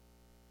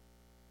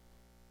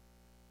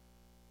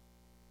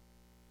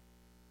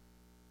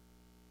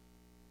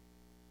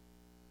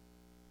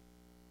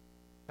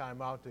time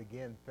out to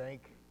again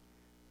thank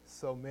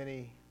so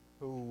many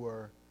who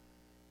were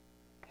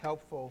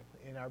helpful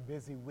in our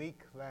busy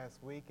week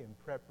last week in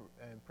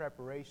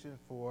preparation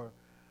for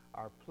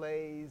our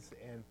plays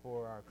and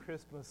for our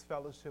Christmas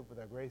fellowship with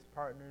our Grace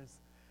Partners.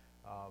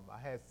 I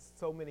had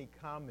so many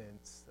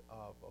comments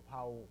of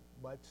how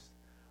much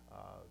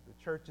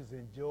the churches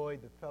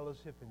enjoyed the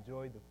fellowship,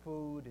 enjoyed the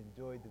food,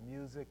 enjoyed the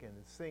music and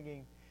the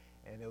singing,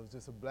 and it was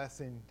just a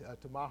blessing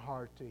to my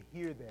heart to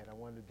hear that. I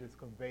wanted to just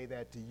convey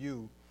that to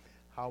you,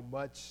 how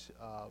much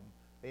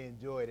they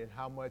enjoyed and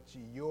how much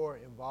your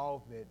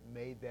involvement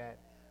made that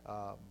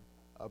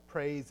a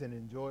praise and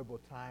enjoyable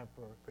time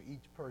for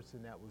each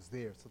person that was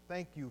there. So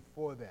thank you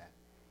for that.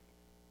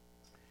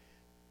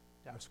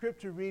 Our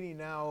scripture reading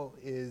now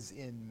is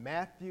in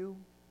Matthew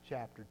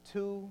chapter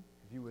 2.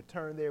 If you would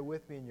turn there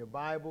with me in your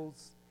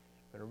Bibles,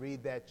 I'm going to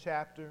read that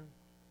chapter.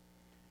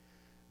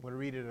 I'm going to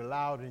read it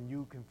aloud and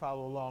you can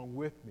follow along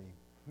with me.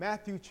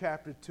 Matthew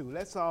chapter 2.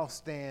 Let's all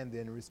stand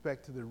in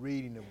respect to the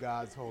reading of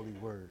God's holy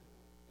word.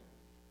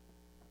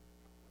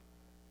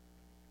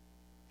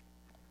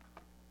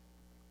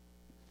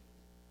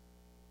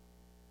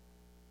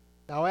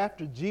 Now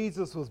after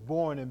Jesus was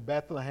born in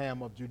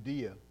Bethlehem of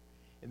Judea,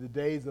 in the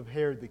days of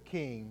Herod the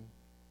king,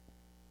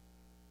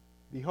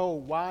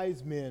 behold,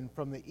 wise men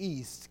from the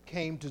east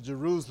came to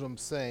Jerusalem,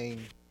 saying,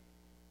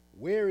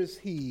 where is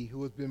he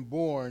who has been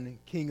born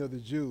King of the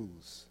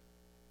Jews?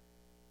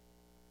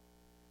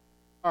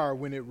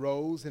 When it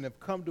rose, and have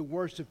come to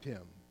worship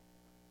him.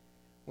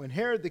 When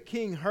Herod the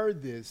king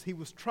heard this, he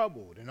was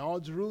troubled, and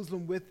all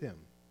Jerusalem with him.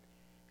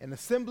 And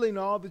assembling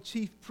all the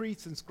chief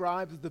priests and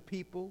scribes of the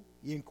people,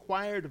 he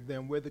inquired of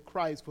them where the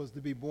Christ was to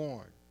be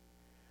born.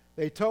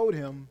 They told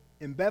him,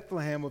 in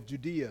Bethlehem of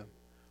Judea,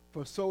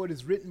 for so it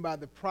is written by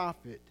the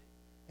prophet,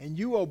 and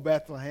you, O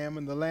Bethlehem,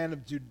 in the land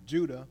of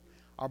Judah,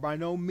 are by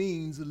no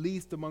means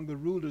least among the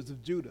rulers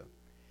of Judah.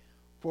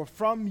 For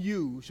from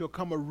you shall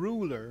come a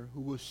ruler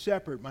who will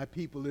shepherd my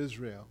people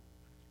Israel.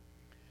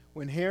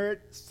 When Herod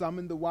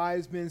summoned the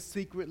wise men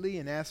secretly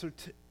and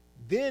ascertained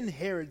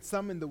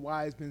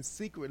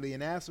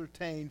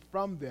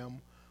from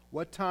them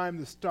what time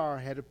the star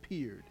had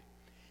appeared.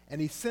 And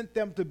he sent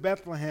them to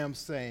Bethlehem,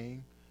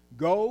 saying,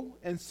 go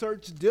and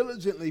search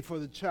diligently for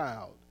the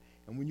child,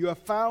 and when you have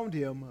found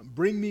him,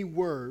 bring me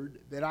word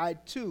that I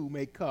too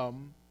may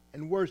come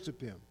and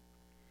worship him.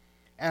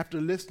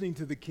 After listening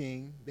to the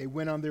king, they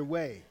went on their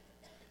way.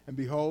 And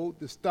behold,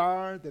 the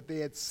star that they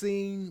had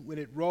seen when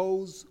it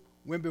rose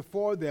went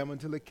before them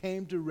until it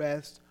came to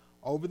rest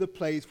over the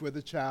place where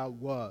the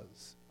child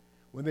was.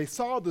 When they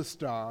saw the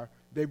star,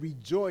 they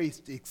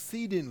rejoiced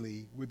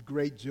exceedingly with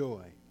great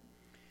joy.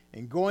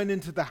 And going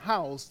into the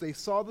house, they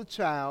saw the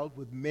child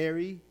with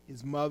Mary,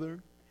 his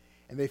mother,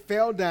 and they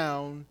fell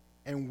down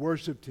and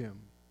worshipped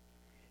him.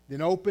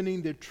 Then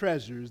opening their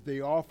treasures,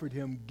 they offered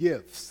him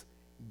gifts,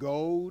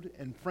 gold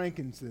and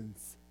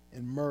frankincense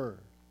and myrrh.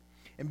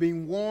 And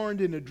being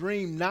warned in a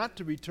dream not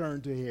to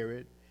return to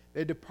Herod,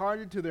 they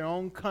departed to their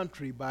own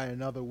country by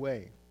another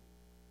way.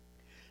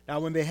 Now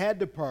when they had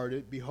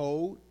departed,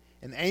 behold,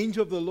 an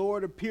angel of the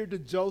Lord appeared to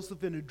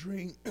Joseph in a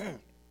dream,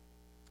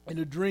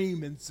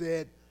 and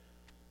said,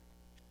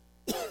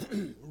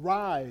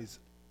 rise,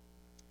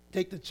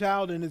 take the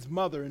child and his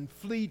mother and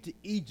flee to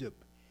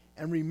Egypt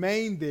and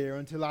remain there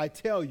until I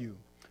tell you,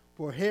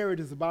 for Herod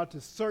is about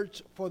to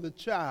search for the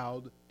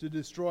child to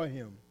destroy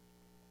him.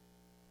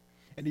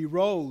 And he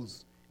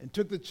rose and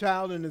took the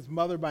child and his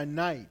mother by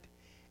night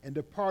and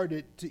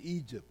departed to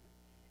Egypt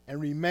and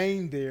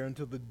remained there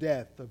until the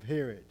death of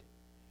Herod.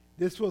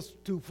 This was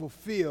to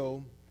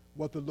fulfill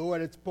what the Lord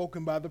had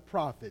spoken by the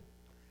prophet,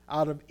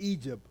 out of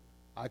Egypt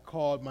I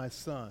called my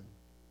son.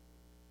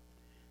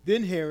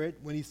 Then Herod,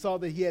 when he saw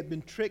that he had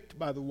been tricked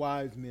by the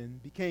wise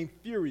men, became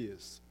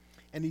furious,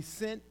 and he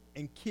sent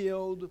and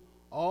killed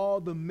all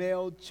the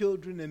male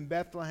children in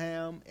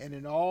Bethlehem and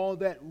in all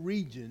that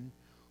region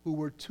who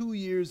were 2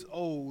 years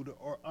old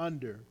or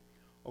under,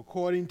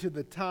 according to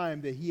the time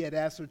that he had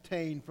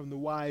ascertained from the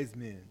wise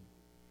men.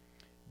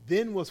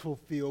 Then was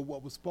fulfilled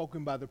what was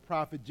spoken by the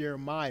prophet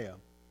Jeremiah.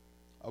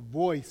 A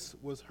voice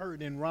was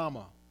heard in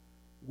Ramah,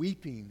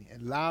 weeping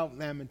and loud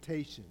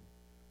lamentation,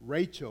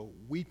 Rachel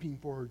weeping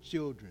for her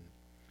children.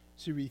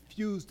 She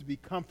refused to be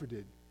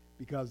comforted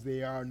because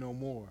they are no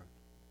more.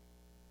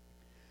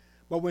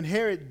 But when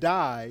Herod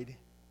died,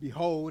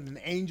 behold, an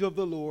angel of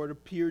the Lord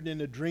appeared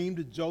in a dream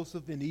to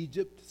Joseph in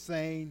Egypt,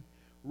 saying,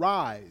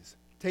 rise,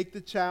 take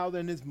the child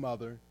and his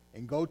mother,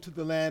 and go to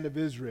the land of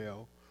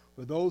Israel,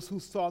 for those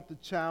who sought the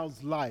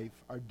child's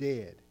life are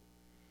dead.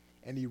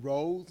 And he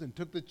rose and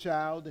took the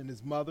child and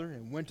his mother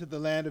and went to the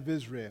land of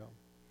Israel.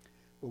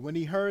 But when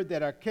he heard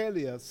that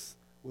Archelaus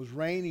was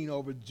reigning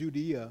over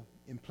Judea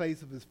in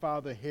place of his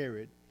father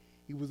Herod,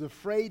 he was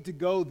afraid to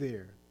go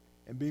there,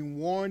 and being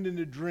warned in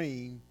a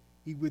dream,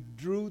 he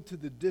withdrew to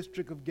the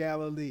district of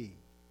Galilee.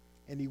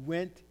 And he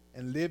went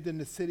and lived in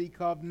the city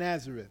called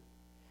Nazareth,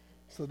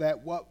 so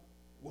that what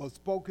was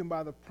spoken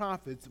by the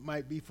prophets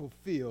might be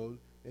fulfilled,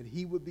 that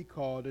he would be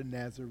called a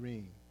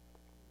Nazarene.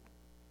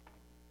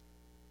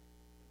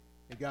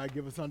 May God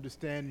give us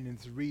understanding in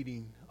this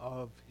reading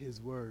of his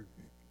word.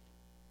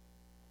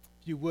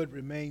 If you would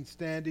remain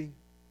standing.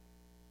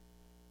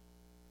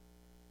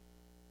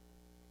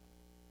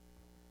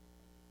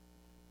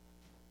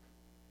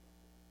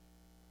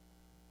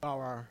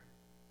 Bow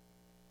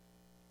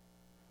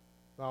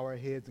our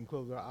heads and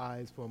close our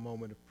eyes for a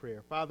moment of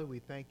prayer. Father, we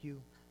thank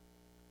you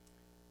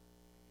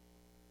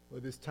for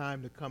this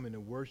time to come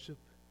into worship.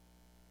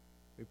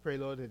 We pray,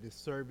 Lord, that this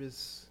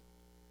service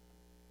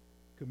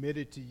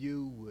committed to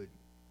you would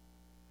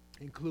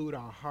include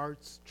our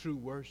heart's true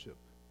worship,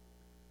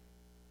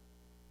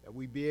 that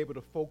we be able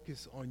to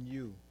focus on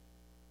you,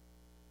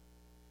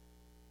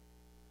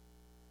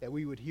 that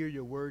we would hear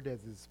your word as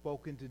it's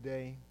spoken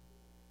today,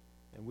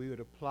 and we would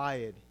apply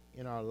it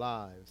in our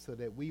lives so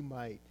that we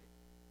might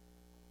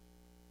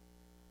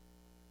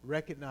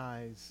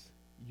recognize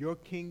your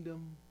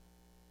kingdom,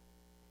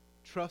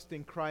 trust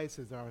in Christ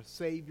as our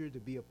Savior to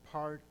be a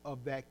part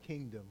of that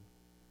kingdom.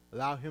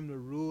 Allow him to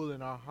rule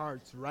in our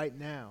hearts right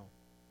now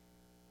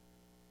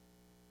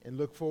and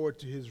look forward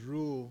to his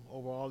rule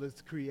over all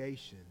his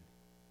creation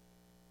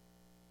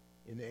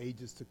in the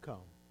ages to come.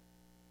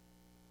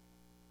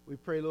 We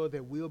pray, Lord,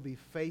 that we'll be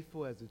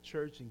faithful as a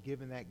church in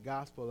giving that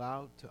gospel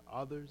out to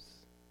others,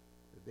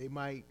 that they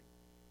might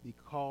be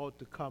called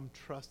to come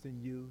trust in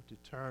you, to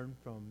turn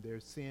from their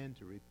sin,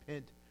 to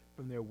repent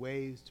from their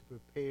ways, to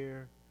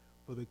prepare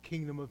for the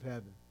kingdom of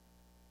heaven.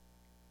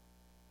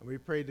 And we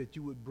pray that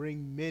you would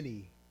bring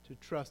many to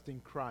trust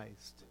in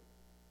Christ,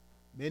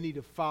 many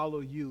to follow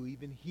you,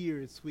 even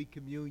here at Sweet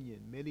Communion,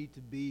 many to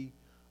be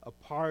a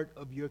part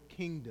of your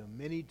kingdom,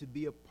 many to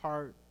be a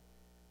part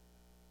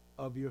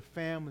of your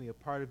family, a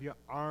part of your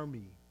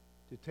army,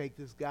 to take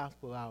this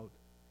gospel out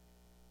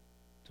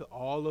to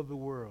all of the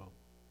world.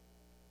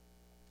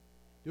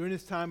 During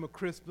this time of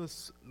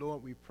Christmas,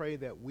 Lord, we pray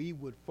that we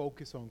would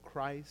focus on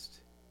Christ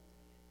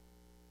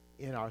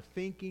in our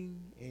thinking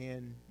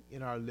and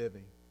in our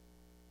living.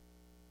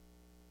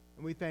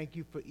 And we thank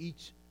you for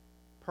each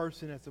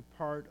person that's a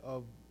part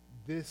of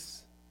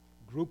this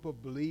group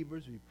of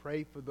believers. We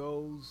pray for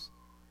those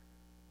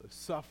who are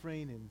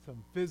suffering in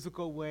some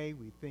physical way.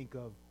 We think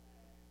of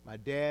my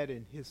dad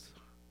and his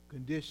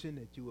condition,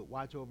 that you would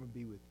watch over and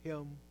be with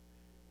him.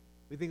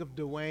 We think of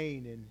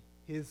Dwayne and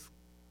his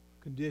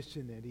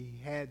condition that he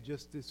had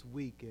just this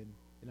week and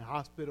in the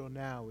hospital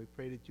now. We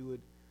pray that you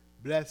would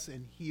bless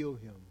and heal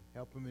him,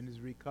 help him in his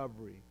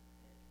recovery.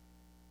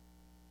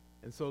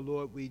 And so,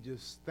 Lord, we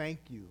just thank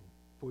you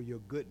for your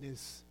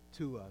goodness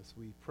to us.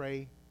 We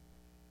pray,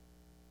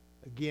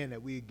 again,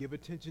 that we give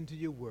attention to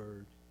your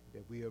word,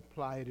 that we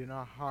apply it in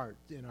our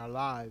hearts, in our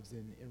lives,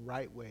 in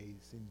right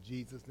ways. In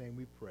Jesus' name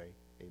we pray.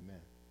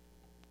 Amen.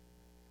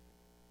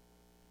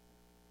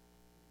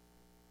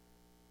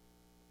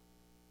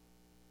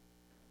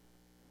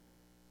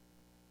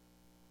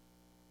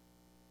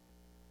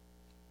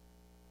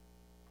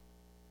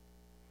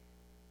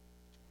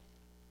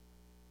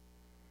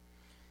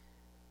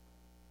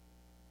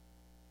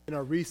 In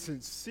our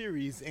recent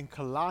series in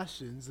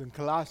Colossians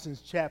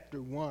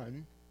chapter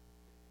 1,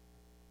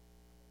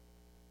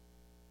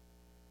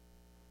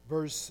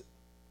 verse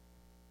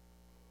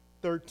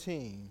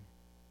 13.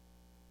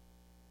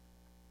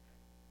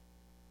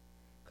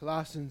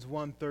 Colossians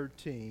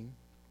 1:13.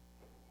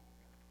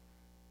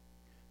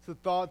 It's a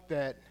thought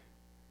that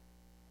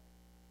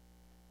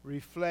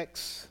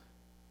reflects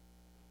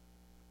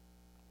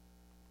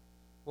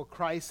what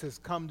Christ has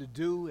come to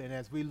do, and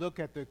as we look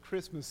at the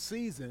Christmas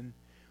season,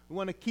 we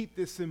want to keep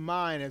this in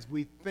mind as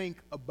we think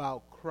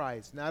about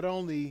Christ. Not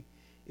only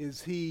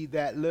is he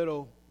that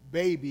little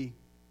baby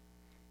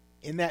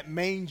in that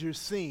manger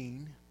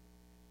scene,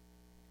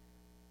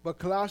 but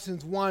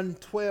Colossians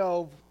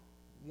 1:12,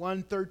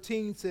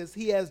 1:13 says,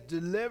 he has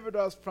delivered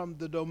us from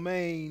the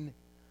domain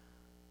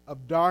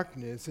of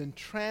darkness and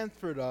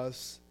transferred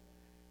us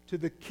to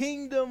the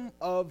kingdom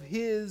of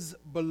his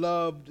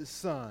beloved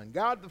Son.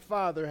 God the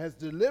Father has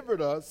delivered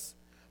us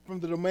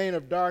from the domain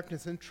of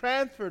darkness and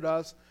transferred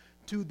us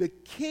to the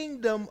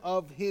kingdom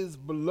of his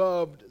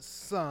beloved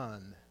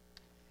Son.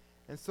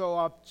 And so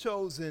I've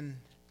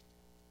chosen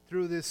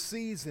through this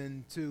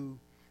season to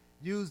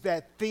use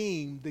that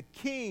theme, the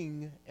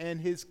King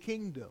and his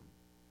kingdom.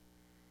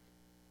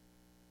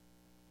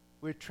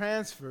 We're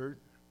transferred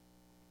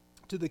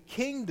to the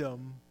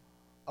kingdom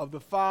of the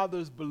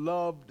Father's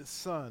beloved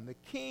Son, the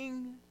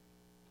King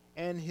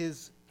and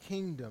his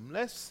kingdom.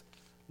 Let's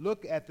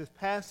look at the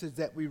passage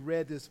that we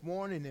read this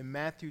morning in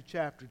Matthew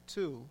chapter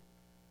 2.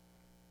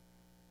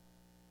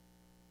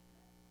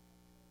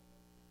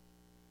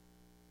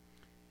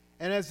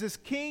 And as this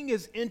king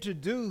is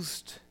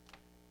introduced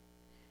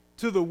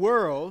to the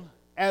world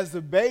as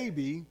a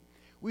baby,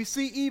 we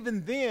see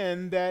even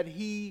then that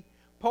he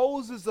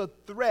poses a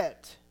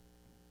threat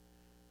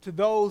to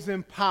those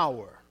in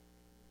power.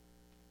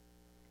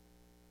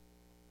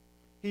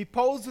 He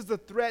poses a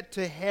threat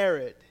to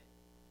Herod.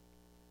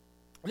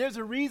 And there's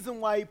a reason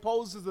why he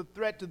poses a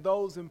threat to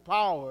those in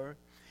power,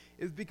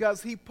 is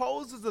because he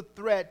poses a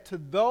threat to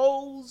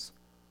those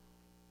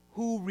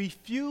who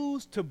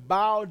refuse to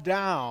bow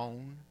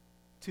down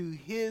to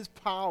his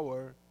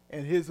power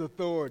and his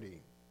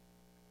authority.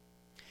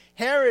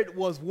 Herod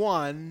was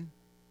one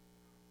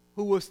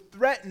who was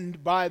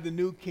threatened by the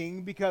new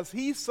king because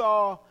he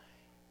saw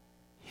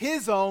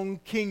his own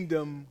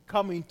kingdom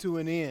coming to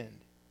an end.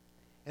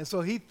 And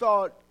so he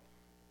thought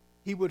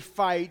he would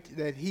fight,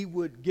 that he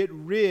would get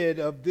rid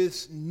of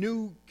this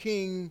new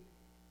king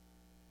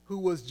who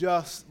was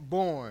just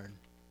born.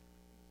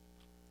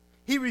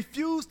 He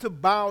refused to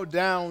bow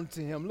down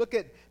to him. Look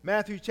at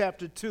Matthew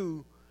chapter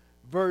 2,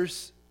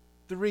 verse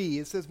 3.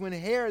 It says, when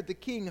Herod the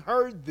king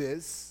heard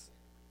this,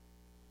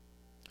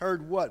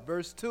 heard what?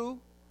 Verse 2?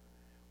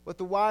 What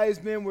the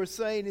wise men were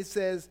saying, it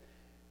says,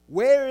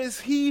 where is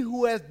he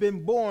who has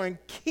been born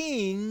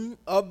king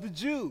of the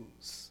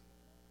Jews?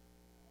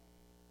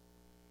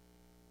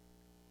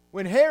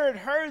 When Herod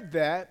heard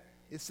that,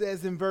 it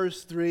says in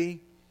verse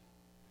 3,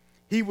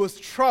 he was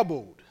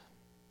troubled.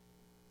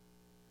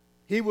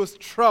 He was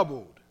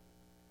troubled.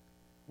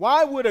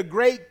 Why would a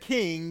great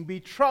king be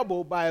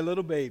troubled by a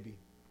little baby?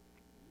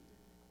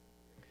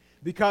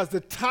 Because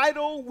the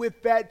title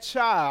with that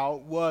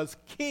child was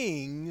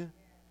King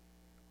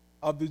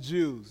of the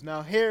Jews.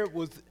 Now, Herod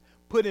was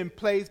put in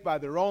place by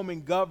the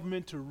Roman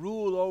government to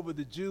rule over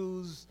the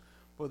Jews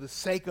for the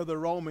sake of the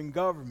Roman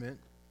government.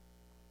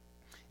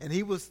 And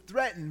he was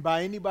threatened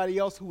by anybody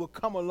else who would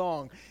come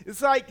along.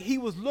 It's like he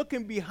was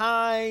looking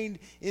behind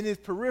in his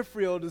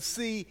peripheral to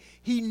see,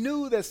 he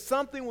knew that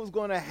something was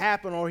going to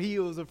happen, or he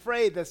was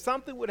afraid that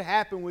something would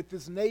happen with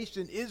this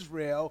nation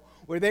Israel,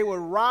 where they would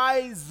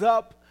rise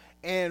up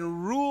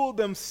and rule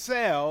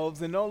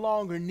themselves and no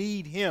longer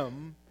need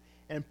him,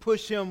 and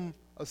push him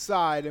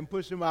aside and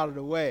push him out of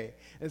the way.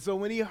 And so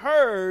when he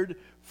heard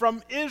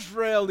from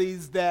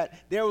Israelis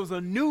that there was a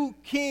new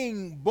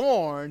king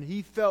born,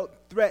 he felt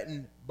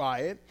threatened by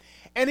it.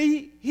 And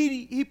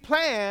he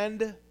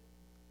planned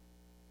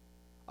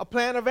a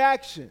plan of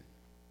action.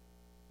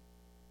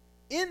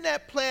 In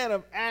that plan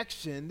of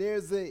action,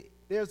 there's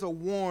a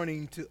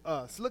warning to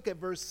us. Look at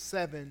verse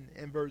 7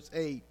 and verse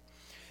 8.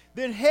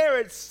 Then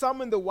Herod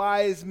summoned the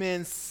wise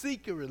men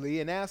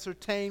secretly and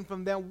ascertained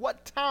from them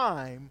what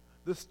time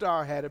the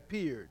star had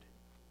appeared.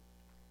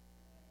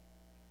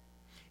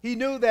 He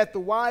knew that the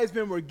wise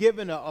men were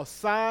given a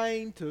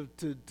sign to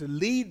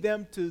lead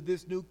them to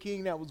this new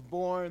king that was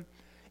born.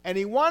 And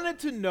he wanted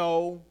to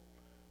know,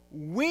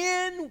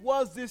 when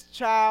was this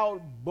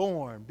child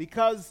born?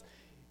 Because,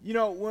 you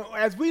know,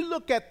 as we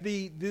look at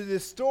the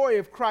story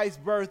of Christ's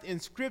birth in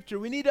Scripture,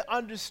 we need to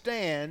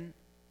understand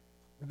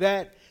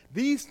that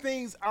these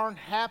things aren't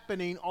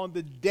happening on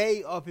the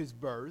day of his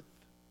birth.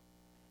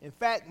 In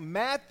fact,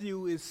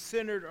 Matthew is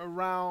centered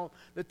around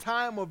the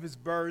time of his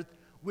birth,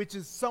 which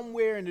is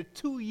somewhere in the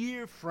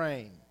 2-year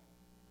frame.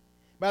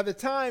 By the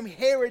time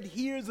Herod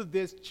hears of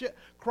this,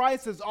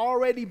 Christ has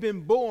already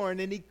been born,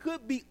 and he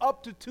could be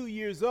up to 2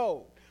 years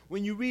old.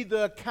 When you read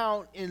the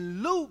account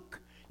in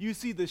Luke, you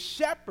see the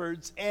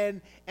shepherds,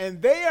 and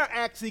they are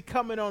actually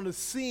coming on the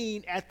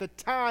scene at the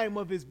time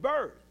of his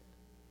birth.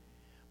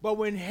 But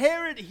when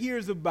Herod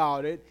hears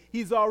about it,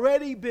 he's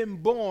already been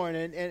born,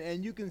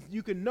 and you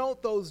can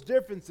note those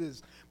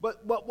differences.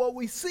 But what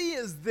we see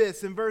is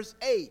this in verse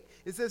 8.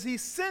 It says, he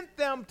sent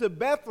them to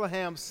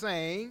Bethlehem,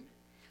 saying,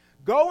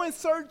 go and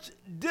search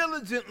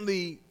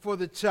diligently for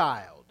the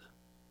child.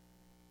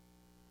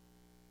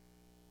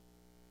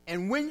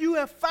 And when you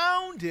have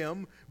found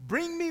him,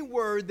 bring me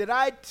word that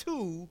I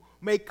too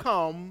may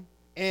come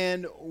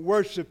and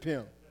worship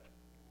him.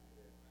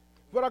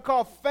 What I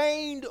call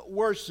feigned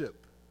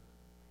worship.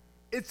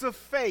 It's a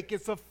fake,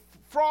 it's a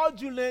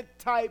fraudulent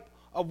type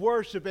of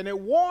worship, and it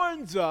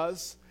warns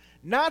us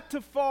not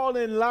to fall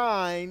in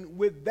line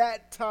with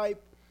that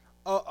type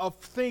of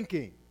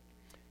thinking.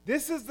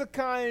 This is the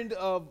kind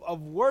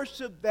of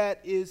worship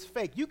that is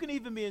fake. You can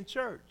even be in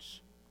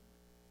church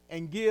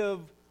and give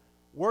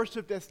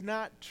worship that's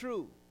not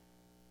true.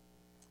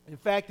 In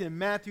fact, in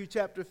Matthew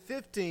chapter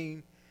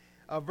 15,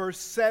 verse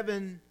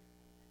 7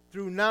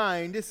 through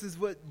 9, this is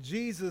what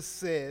Jesus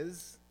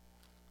says.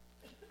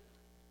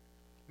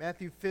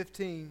 Matthew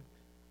 15,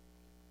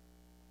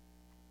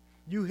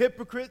 you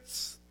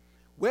hypocrites,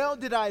 well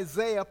did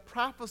Isaiah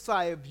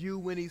prophesy of you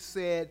when he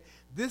said,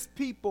 this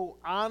people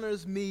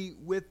honors me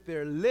with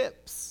their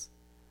lips,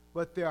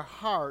 but their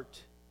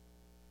heart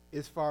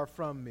is far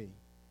from me.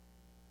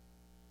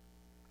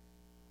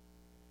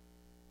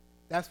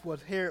 That's what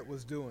Herod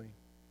was doing.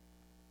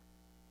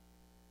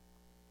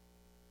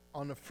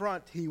 On the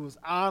front, he was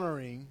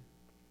honoring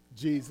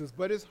Jesus,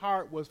 but his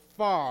heart was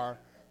far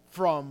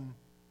from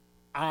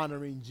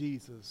honoring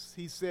Jesus.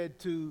 He said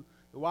to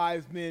the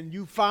wise men,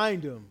 you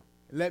find him,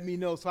 and let me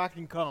know so I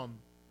can come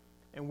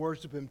and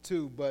worship him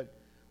too. But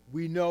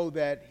we know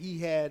that he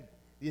had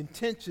the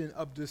intention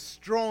of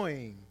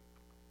destroying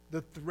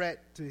the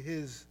threat to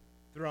his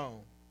throne.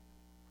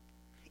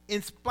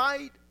 In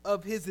spite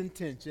of his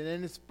intention,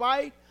 and in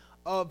spite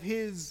of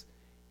his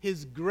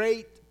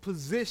great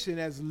position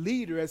as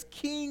leader, as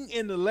king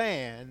in the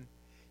land,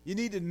 you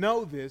need to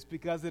know this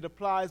because it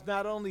applies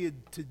not only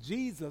to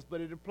Jesus, but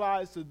it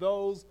applies to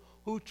those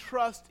who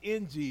trust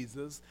in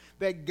Jesus,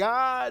 that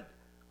God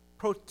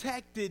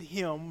protected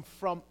him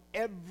from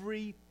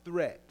every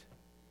threat.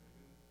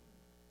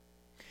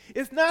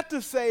 It's not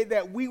to say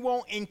that we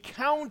won't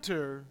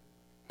encounter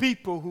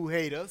people who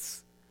hate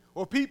us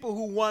or people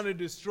who want to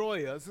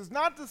destroy us. It's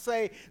not to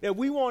say that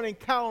we won't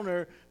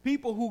encounter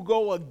people who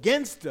go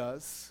against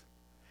us.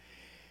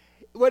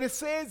 What it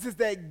says is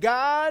that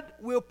God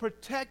will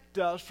protect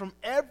us from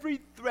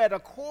every threat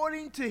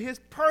according to his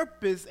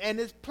purpose and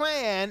his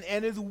plan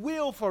and his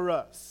will for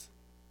us.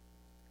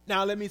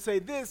 Now, let me say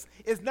this.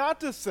 It's not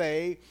to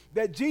say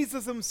that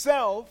Jesus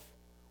himself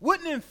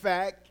wouldn't, in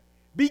fact,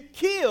 be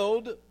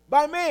killed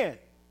by man,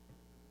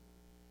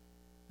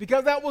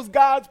 because that was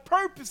God's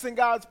purpose and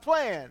God's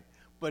plan,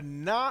 but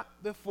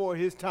not before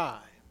his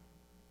time,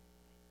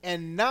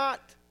 and not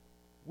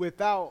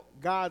without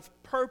God's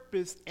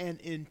purpose and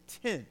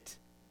intent.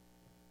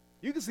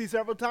 You can see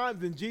several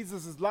times in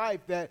Jesus'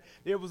 life that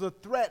there was a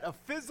threat, a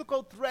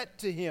physical threat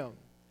to him,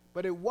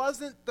 but it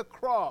wasn't the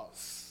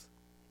cross,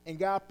 and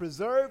God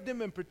preserved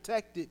him and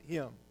protected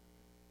him.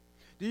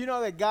 Do you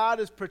know that God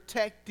is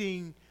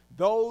protecting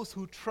those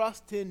who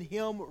trust in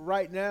him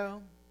right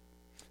now?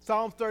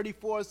 Psalm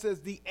 34 says,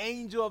 the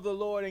angel of the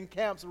Lord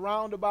encamps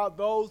round about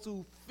those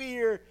who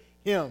fear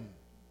him.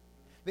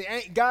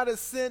 God has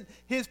sent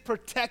his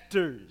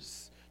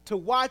protectors to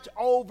watch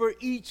over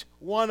each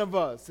one of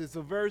us. It's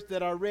a verse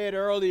that I read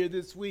earlier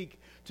this week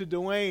to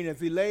Dwayne as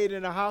he laid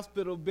in a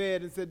hospital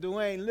bed and said,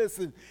 Dwayne,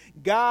 listen,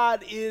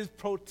 God is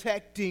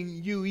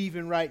protecting you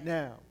even right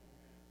now.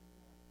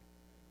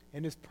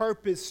 And his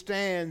purpose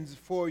stands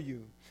for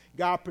you.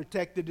 God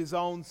protected his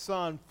own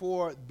son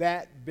for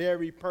that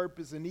very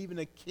purpose, and even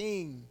a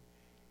king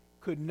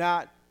could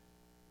not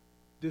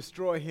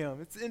destroy him.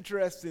 It's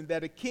interesting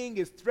that a king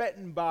is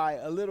threatened by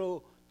a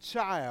little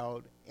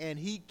child, and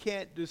he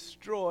can't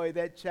destroy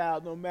that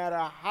child no matter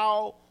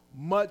how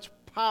much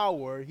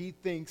power he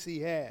thinks he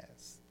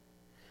has.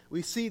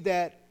 We see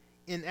that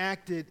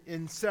enacted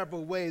in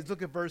several ways.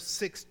 Look at verse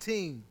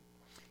 16.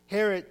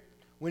 Herod,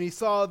 when he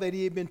saw that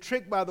he had been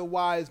tricked by the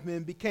wise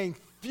men, became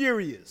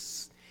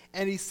furious.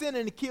 And he sent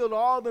and killed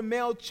all the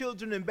male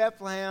children in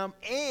Bethlehem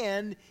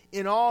and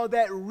in all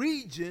that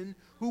region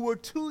who were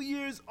 2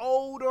 years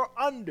old or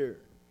under.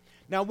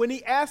 Now, when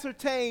he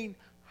ascertained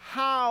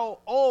how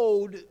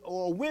old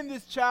or when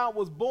this child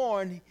was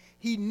born,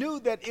 he knew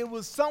that it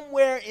was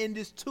somewhere in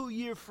this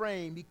 2-year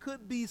frame. He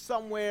could be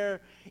somewhere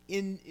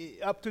in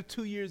up to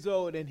 2 years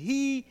old. And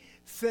he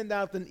sent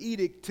out an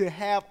edict to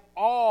have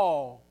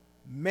all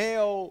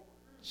male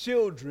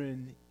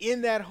children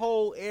in that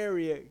whole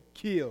area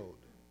killed.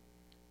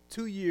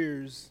 2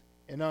 years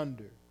and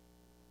under.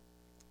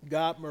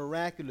 God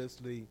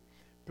miraculously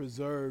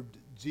preserved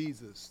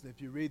Jesus. If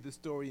you read the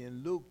story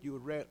in Luke, you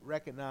would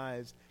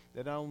recognize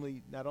that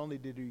not only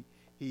did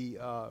he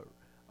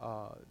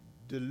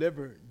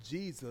deliver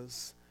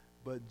Jesus,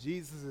 but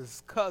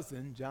Jesus'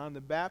 cousin, John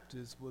the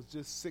Baptist, was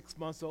just 6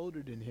 months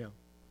older than him.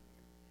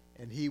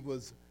 And he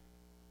was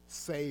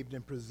saved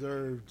and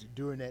preserved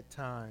during that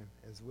time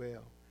as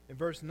well. In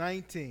verse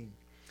 19,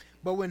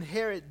 but when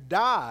Herod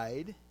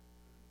died,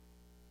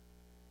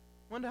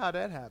 wonder how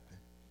that happened.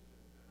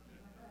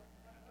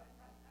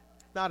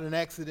 Not an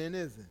accident,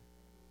 is it?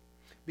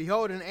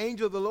 Behold, an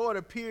angel of the Lord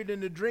appeared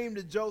in a dream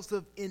to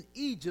Joseph in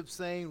Egypt,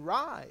 saying,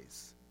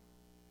 rise.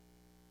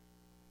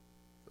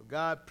 So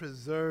God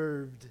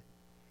preserved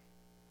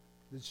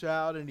the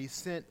child, and he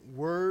sent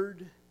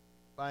word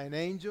by an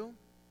angel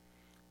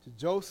to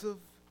Joseph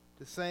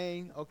to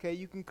saying, okay,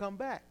 you can come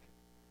back.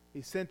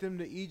 He sent him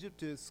to Egypt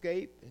to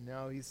escape, and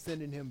now he's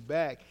sending him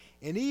back.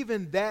 And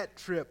even that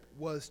trip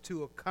was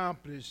to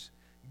accomplish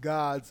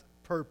God's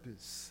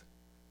purpose.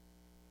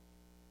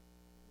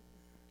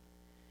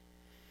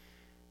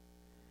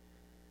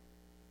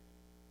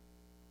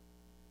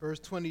 Verse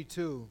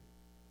 22.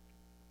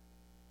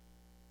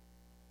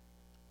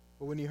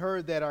 But when he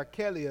heard that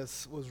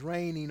Archelaus was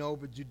reigning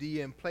over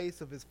Judea in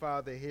place of his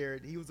father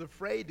Herod, he was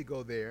afraid to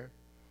go there.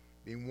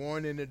 Being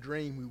warned in a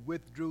dream, he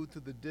withdrew to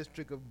the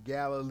district of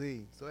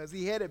Galilee. So as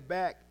he headed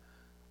back,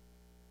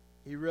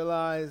 he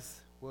realized,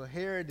 well,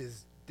 Herod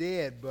is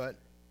dead, but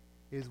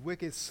his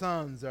wicked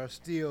sons are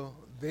still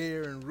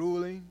there and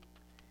ruling.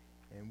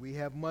 And we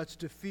have much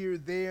to fear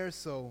there,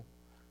 so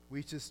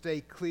we should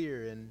stay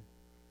clear. And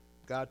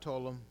God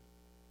told him,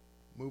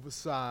 move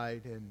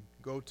aside and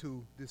go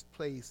to this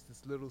place,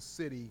 this little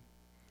city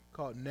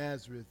called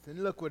Nazareth.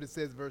 And look what it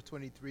says, verse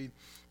 23,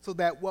 so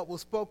that what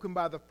was spoken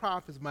by the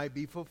prophets might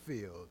be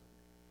fulfilled,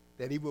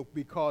 that he will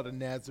be called a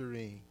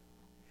Nazarene.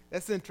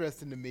 That's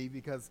interesting to me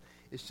because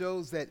it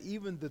shows that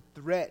even the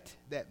threat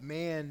that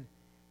man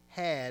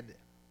had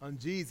on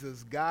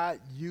Jesus, God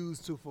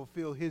used to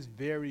fulfill his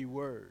very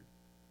word,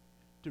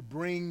 to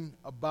bring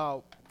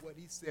about what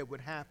he said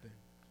would happen.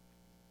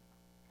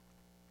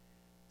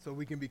 So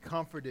we can be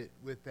comforted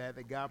with that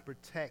God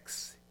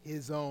protects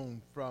his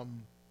own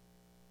from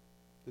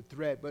the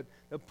threat. But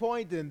the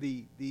point and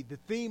the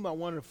theme I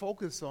want to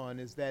focus on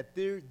is that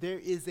there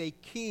is a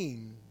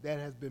king that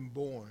has been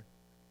born.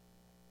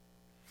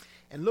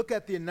 And look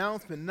at the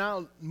announcement.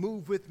 Now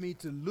move with me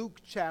to Luke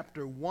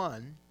chapter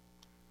 1.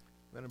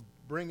 I'm going to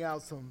bring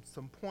out some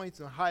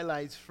points and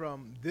highlights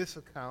from this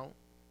account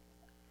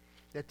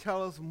that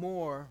tell us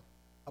more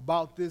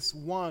about this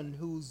one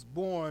who's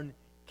born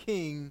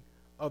King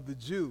of the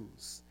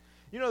Jews.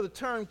 You know, the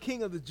term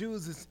King of the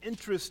Jews is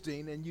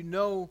interesting, and you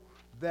know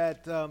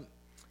that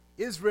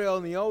Israel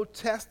in the Old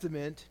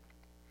Testament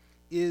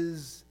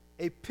is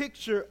a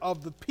picture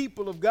of the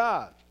people of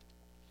God.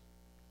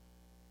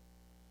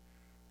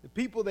 The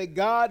people that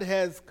God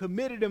has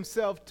committed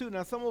himself to.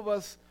 Now, some of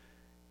us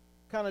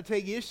kind of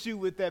take issue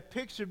with that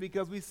picture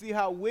because we see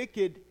how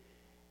wicked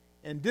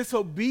and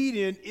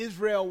disobedient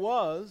Israel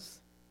was.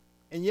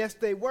 And yes,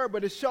 they were,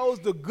 but it shows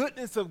the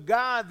goodness of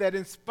God that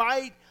in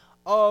spite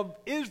of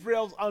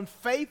Israel's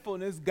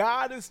unfaithfulness,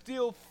 God is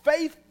still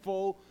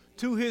faithful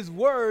to his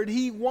word.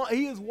 He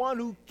is one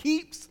who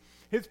keeps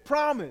his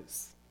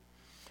promise.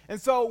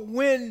 And so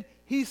when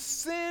he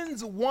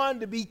sends one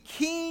to be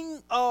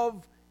king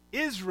of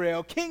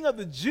Israel, king of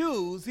the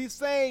Jews, he's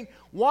saying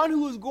one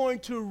who is going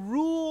to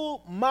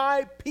rule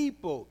my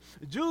people.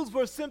 The Jews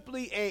were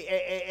simply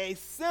a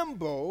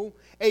symbol,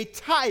 a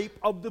type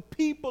of the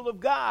people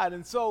of God.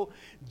 And so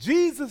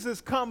Jesus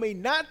is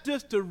coming not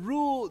just to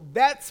rule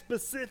that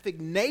specific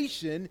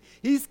nation,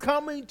 he's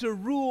coming to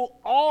rule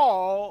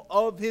all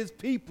of his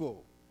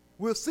people.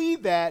 We'll see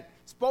that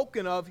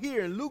spoken of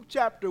here in Luke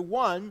chapter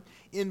 1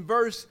 in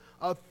verse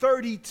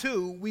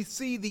 32. We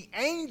see the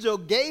angel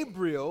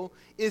Gabriel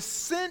is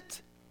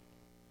sent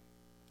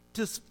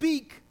to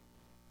speak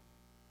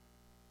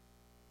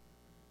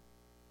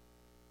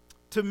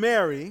to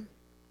Mary,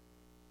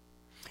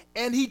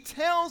 and he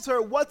tells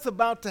her what's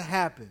about to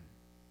happen.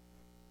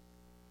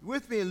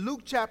 With me in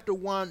Luke chapter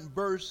 1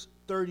 verse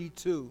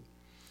 32.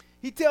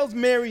 He tells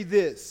Mary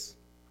this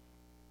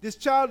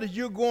child that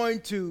you're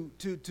going to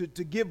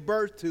give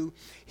birth to,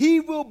 he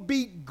will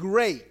be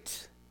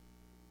great.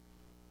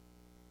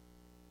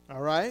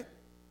 All right?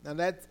 Now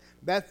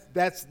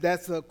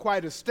that's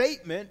quite a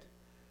statement,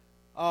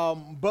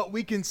 but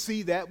we can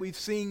see that. We've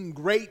seen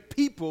great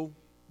people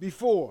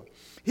before.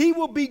 He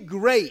will be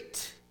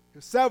great.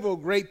 There's several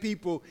great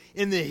people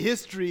in the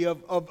history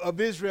of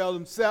Israel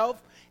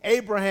himself.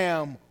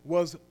 Abraham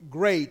was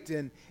great,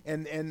 and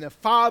the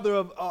father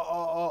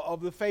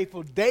of the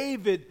faithful.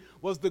 David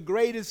was the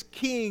greatest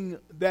king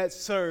that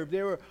served.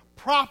 There were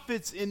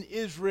prophets in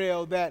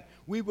Israel that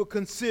we would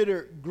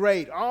consider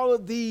great. All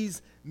of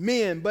these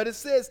men. But it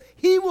says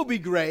he will be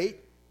great.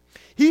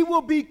 He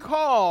will be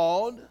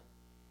called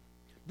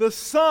the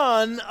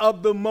Son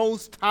of the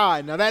Most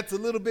High. Now that's a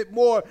little bit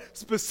more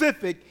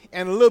specific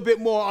and a little bit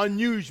more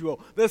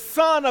unusual. The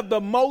Son of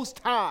the Most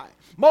High.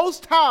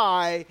 Most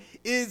High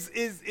is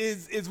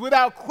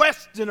without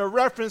question a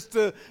reference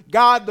to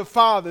God the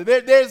Father.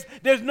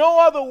 There's no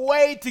other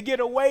way to get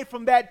away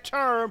from that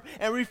term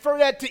and refer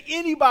that to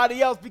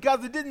anybody else,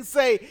 because it didn't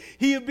say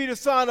he would be the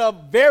son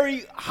of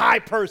very high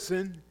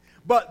person,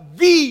 but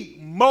the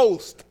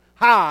Most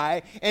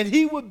High, and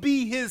he would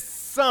be his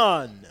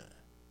son.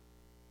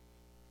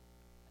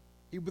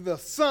 He was the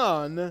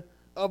Son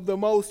of the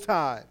Most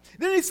High.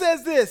 Then he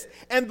says this,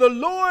 and the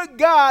Lord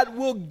God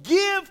will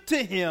give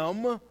to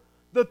him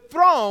the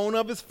throne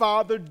of his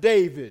father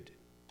David.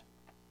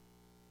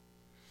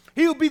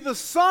 He will be the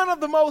Son of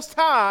the Most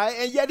High,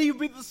 and yet he will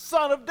be the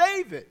son of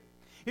David.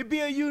 He'd be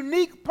a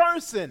unique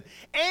person,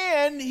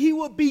 and he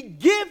will be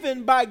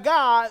given by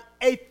God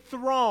a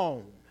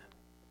throne.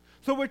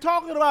 So we're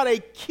talking about a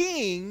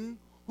king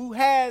who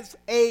has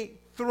a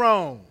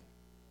throne.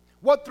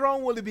 What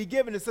throne will he be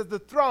given? It says the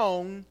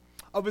throne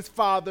of his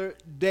father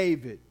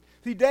David.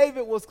 See,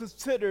 David was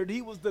considered,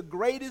 he was the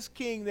greatest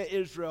king that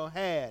Israel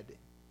had.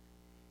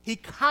 He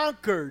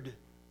conquered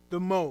the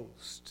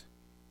most.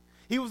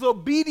 He was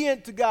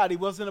obedient to God. He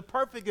wasn't a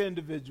perfect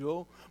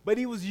individual, but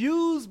he was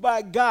used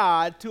by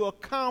God to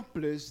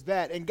accomplish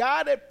that. And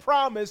God had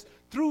promised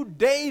through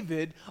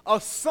David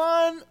a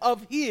son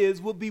of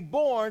his would be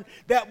born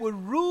that would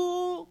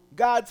rule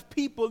God's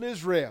people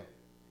Israel.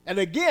 And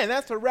again,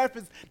 that's a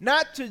reference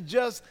not to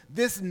just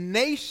this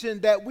nation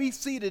that we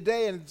see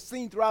today and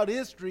seen throughout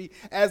history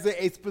as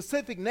a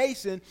specific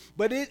nation,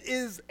 but it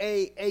is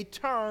a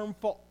term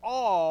for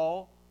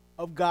all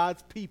of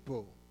God's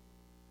people,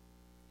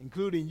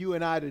 including you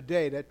and I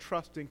today that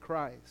trust in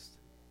Christ.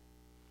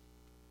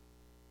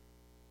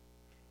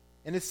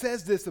 And it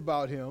says this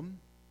about him: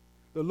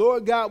 the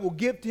Lord God will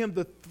give to him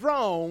the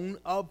throne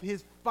of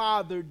his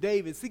father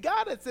David. See,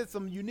 God had said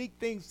some unique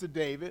things to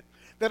David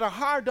that are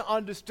hard to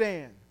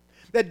understand.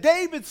 That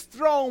David's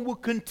throne will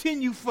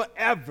continue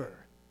forever.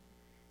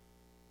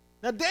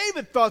 Now,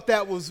 David thought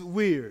that was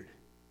weird.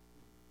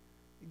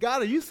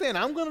 God, are you saying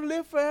I'm going to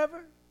live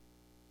forever?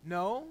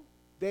 No,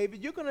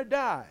 David, you're going to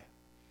die.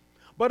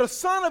 But a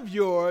son of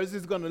yours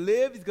is going to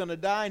live, he's going to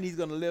die, and he's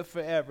going to live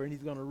forever, and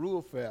he's going to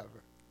rule forever.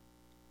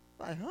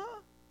 Like,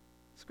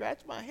 scratch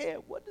my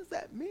head. What does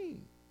that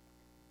mean?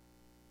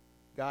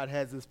 God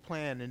has his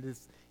plan, and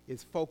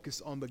is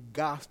focused on the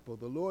gospel.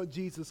 The Lord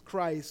Jesus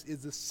Christ is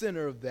the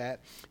center of that.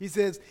 He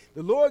says,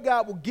 the Lord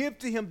God will give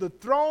to him the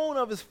throne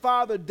of his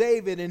father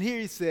David. And here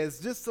he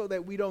says, just so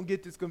that we don't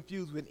get this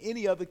confused with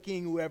any other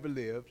king who ever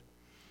lived,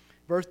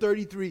 Verse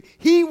 33,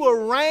 he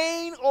will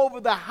reign over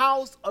the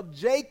house of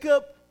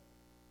Jacob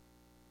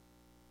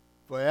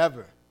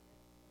forever.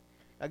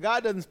 Now,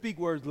 God doesn't speak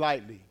words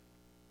lightly,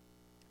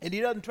 and he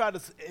doesn't try to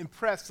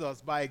impress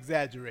us by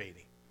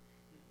exaggerating.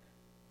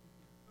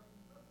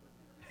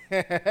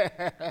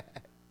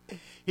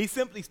 He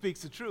simply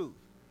speaks the truth.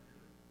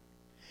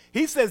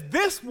 He says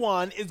this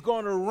one is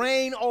going to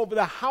reign over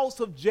the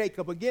house of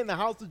Jacob. Again, the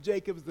house of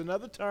Jacob is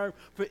another term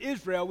for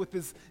Israel, which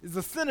is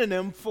a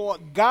synonym for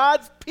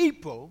God's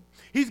people.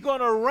 He's going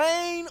to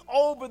reign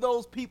over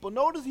those people.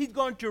 Notice he's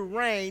going to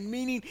reign,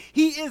 meaning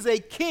he is a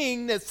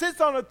king that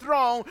sits on a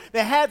throne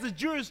that has a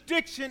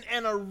jurisdiction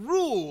and a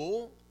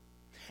rule,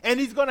 and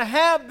he's going to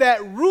have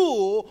that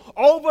rule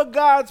over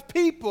God's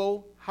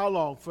people. How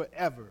long?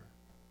 Forever.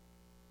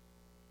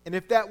 And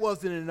if that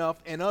wasn't enough,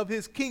 and of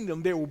his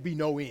kingdom there will be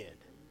no end.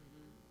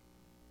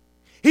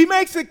 He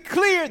makes it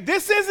clear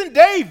this isn't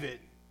David.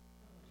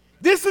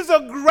 This is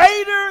a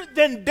greater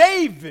than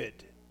David.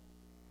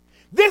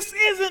 This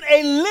isn't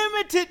a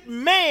limited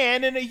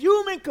man in a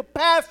human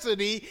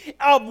capacity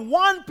of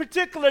one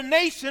particular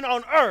nation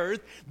on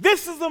earth.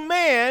 This is a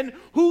man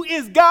who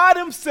is God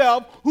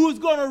himself, who is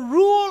going to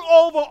rule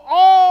over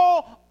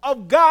all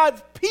of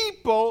God's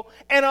people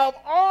and of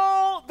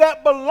all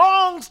that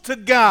belongs to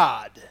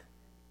God.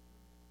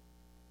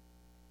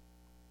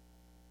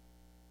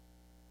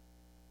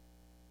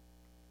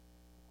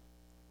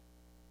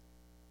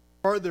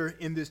 Further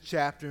in this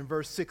chapter, in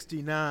verse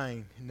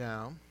 69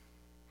 now,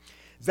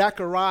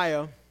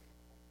 Zechariah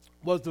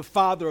was the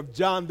father of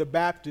John the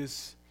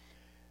Baptist,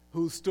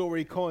 whose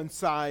story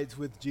coincides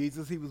with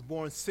Jesus. He was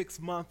born 6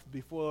 months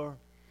before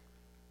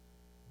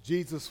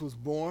Jesus was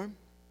born,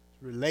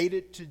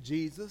 related to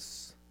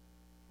Jesus,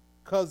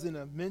 cousin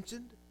I've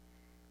mentioned.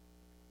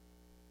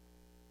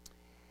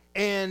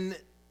 And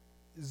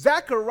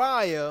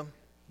Zechariah,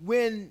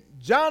 when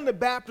John the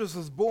Baptist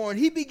was born,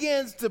 he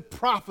begins to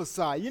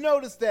prophesy. You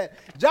notice that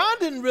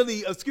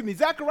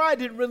Zechariah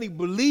didn't really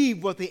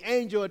believe what the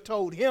angel had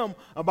told him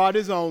about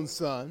his own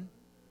son.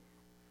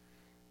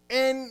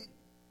 And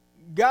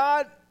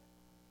God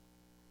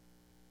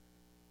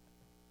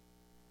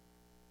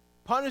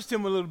punished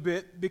him a little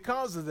bit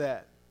because of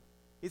that.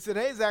 He said,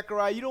 hey,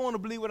 Zechariah, you don't want to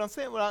believe what I'm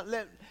saying? Well,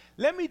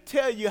 let me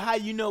tell you how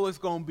you know it's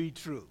going to be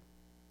true.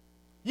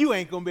 You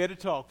ain't going to be able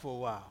to talk for a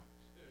while.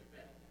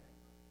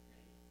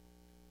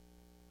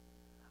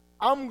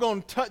 I'm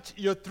going to touch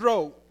your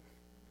throat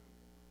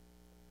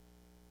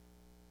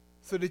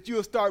so that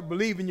you'll start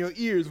believing your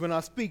ears when I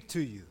speak to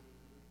you.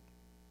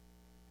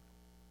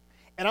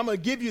 And I'm going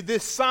to give you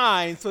this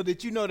sign so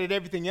that you know that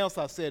everything else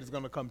I said is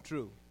going to come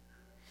true.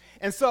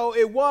 And so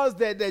it was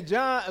that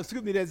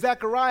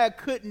Zechariah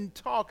couldn't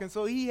talk, and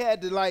so he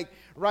had to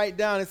write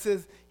down. It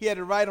says he had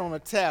to write on a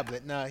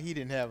tablet. Now, he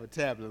didn't have a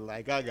tablet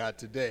like I got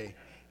today.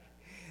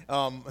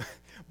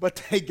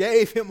 But they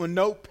gave him a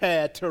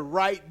notepad to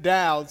write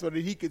down so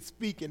that he could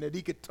speak and that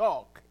he could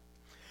talk.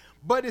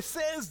 But it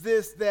says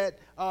this, that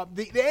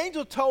the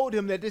angel told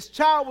him that this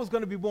child was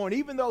going to be born,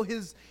 even though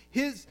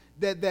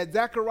that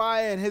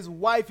Zechariah and his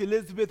wife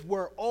Elizabeth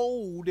were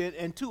old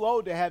and too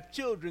old to have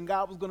children.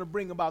 God was going to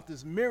bring about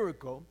this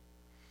miracle,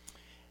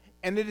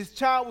 and that his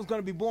child was going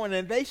to be born,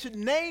 and they should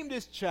name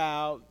this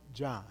child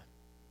John.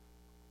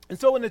 And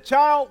so when the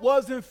child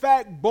was in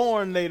fact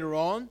born later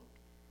on,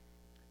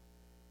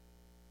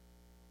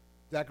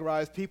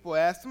 Zechariah's people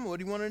asked him, what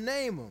do you want to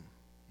name him?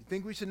 You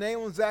think we should name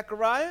him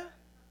Zechariah?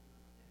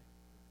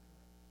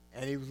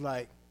 And he was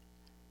like,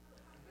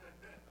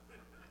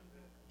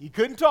 he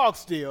couldn't talk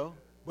still,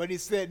 but he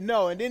said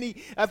no. And then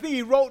I think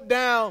he wrote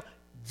down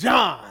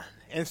John.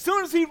 And as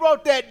soon as he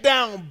wrote that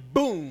down,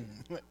 boom,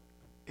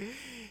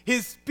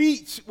 his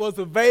speech was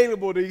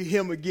available to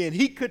him again.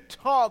 He could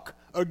talk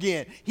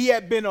again. He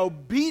had been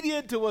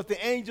obedient to what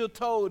the angel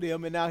told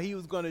him, and now he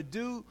was going to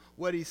do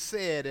what he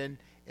said.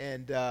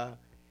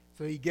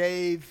 So he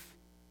gave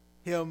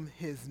him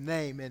his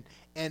name,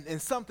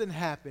 and something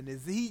happened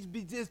as he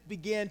just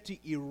began to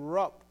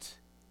erupt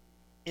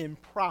in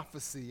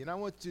prophecy. And I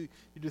want you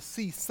to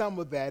see some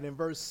of that in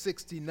verse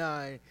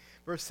 69.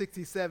 Verse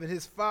 67,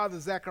 his father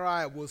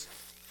Zechariah was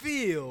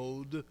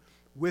filled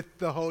with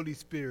the Holy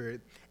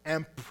Spirit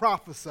and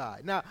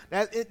prophesied. Now,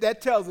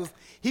 that tells us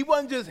he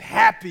wasn't just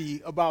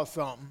happy about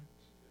something.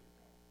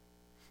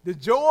 The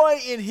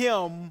joy in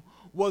him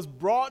was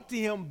brought to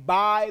him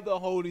by the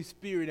Holy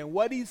Spirit. And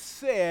what he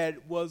said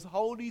was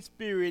Holy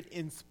Spirit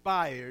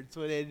inspired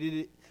so that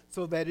it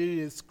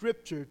is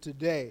scripture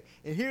today.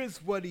 And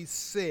here's what he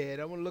said.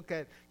 I want to look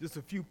at just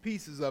a few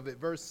pieces of it.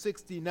 Verse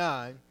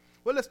 69.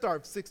 Well, let's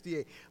start with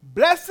 68.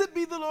 Blessed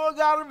be the Lord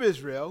God of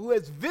Israel, who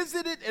has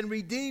visited and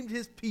redeemed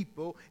his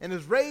people and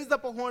has raised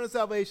up a horn of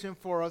salvation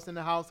for us in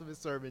the house of his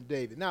servant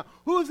David. Now,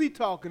 who is he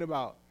talking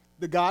about?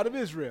 The God of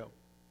Israel.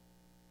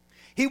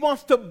 He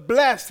wants to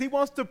bless, he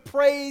wants to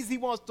praise, he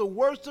wants to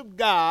worship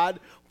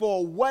God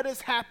for what has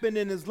happened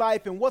in his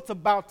life and what's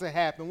about to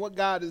happen, what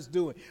God is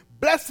doing.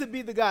 Blessed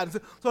be the God.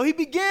 So he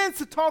begins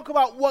to talk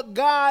about what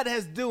God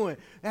has done.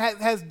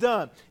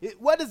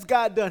 What has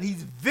God done?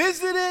 He's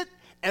visited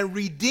and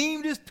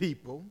redeemed his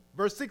people.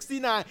 Verse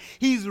 69,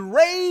 he's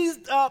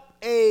raised up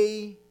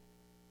a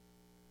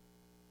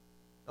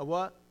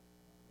what?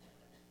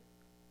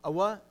 A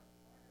what?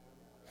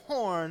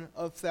 Horn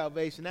of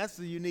salvation. That's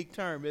a unique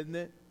term, isn't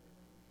it?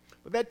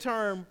 But that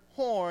term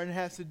horn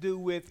has to do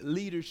with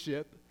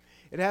leadership.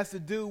 It has to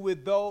do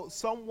with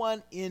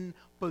someone in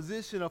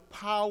position of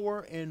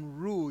power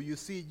and rule. You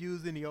see it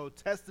used in the Old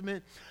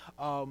Testament.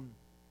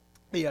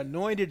 They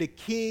anointed a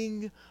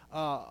king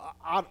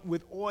out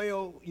with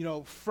oil,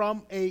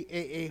 from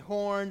a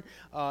horn.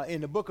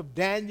 In the book of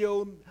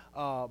Daniel,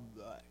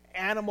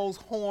 animal's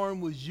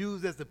horn was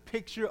used as a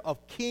picture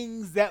of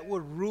kings that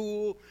would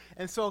rule.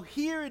 And so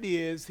here it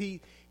is.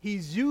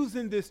 He's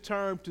using this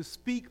term to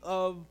speak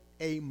of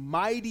a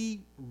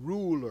mighty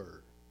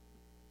ruler.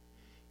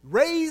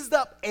 Raised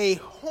up a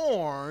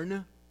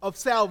horn of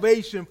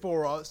salvation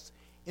for us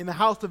in the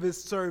house of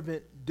his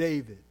servant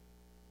David.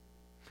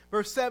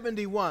 Verse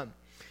 71,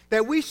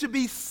 that we should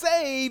be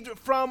saved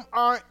from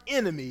our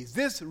enemies.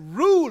 This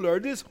ruler,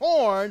 this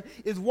horn,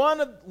 is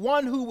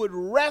one who would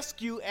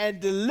rescue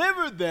and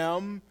deliver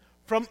them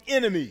from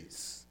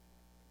enemies.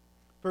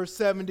 Verse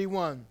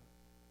 71.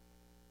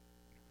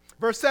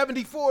 Verse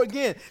 74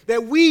 again,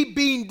 that we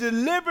being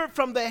delivered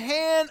from the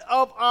hand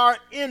of our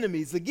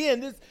enemies.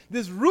 Again,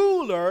 this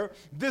ruler,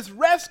 this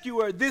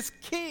rescuer, this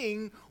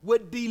king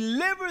would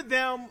deliver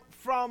them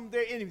from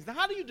their enemies. Now,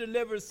 how do you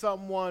deliver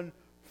someone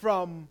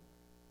from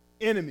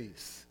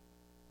enemies?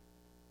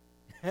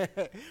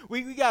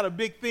 we got a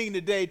big thing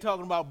today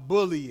talking about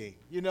bullying,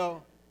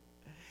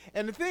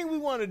 And the thing we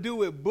want to do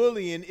with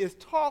bullying is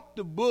talk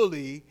the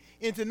bully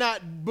into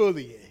not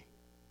bullying.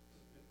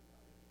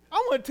 I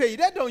want to tell you,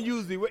 that don't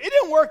usually work. It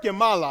didn't work in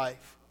my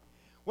life.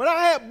 When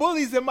I had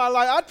bullies in my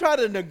life, I tried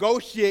to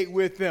negotiate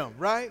with them,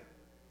 right?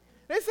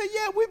 They said,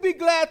 yeah, we'd be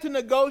glad to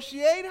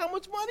negotiate. How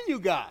much money you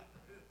got?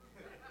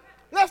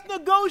 Let's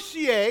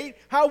negotiate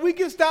how we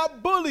can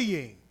stop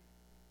bullying.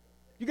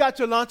 You got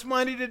your lunch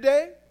money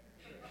today?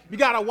 You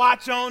got a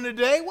watch on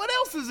today? What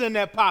else is in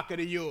that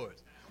pocket of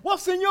yours?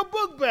 What's in your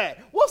book bag?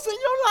 What's in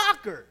your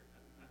locker?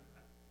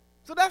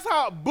 So that's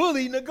how a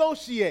bully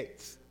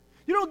negotiates.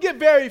 You don't get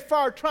very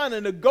far trying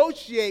to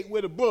negotiate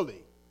with a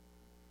bully.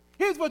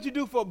 Here's what you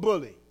do for a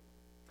bully.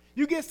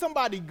 You get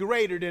somebody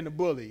greater than the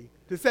bully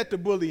to set the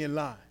bully in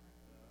line.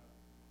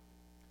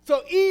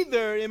 So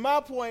either, in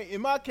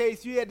my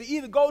case, you had to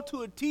either go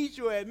to a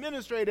teacher or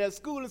administrator at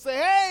school and say,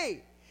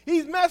 hey,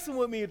 he's messing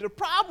with me. The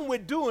problem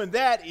with doing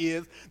that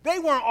is they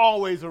weren't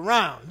always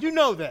around. You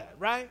know that,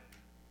 right?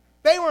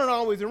 They weren't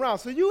always around.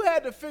 So you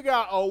had to figure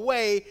out a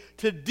way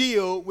to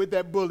deal with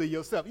that bully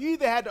yourself. You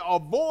either had to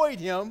avoid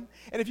him,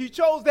 and if you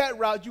chose that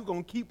route, you're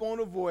going to keep on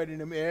avoiding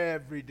him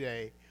every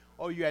day,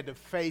 or you had to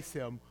face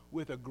him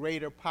with a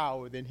greater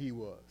power than he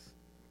was.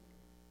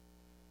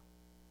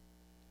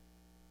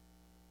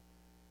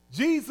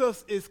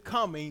 Jesus is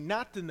coming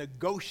not to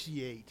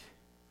negotiate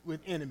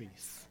with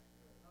enemies.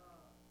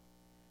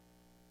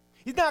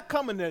 He's not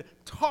coming to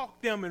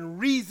talk them and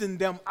reason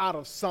them out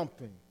of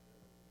something.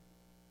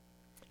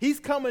 He's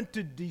coming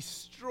to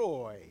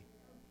destroy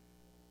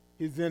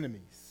his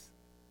enemies.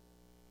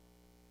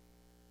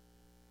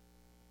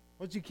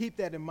 I want you to keep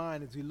that in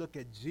mind as we look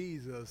at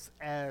Jesus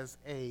as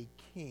a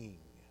king.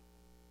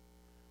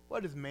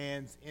 What is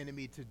man's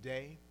enemy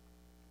today?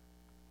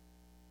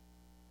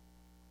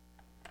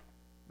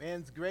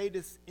 Man's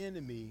greatest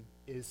enemy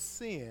is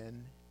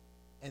sin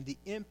and the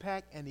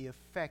impact and the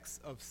effects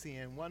of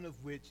sin, one of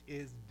which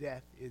is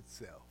death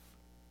itself.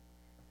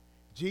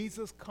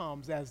 Jesus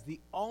comes as the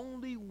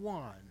only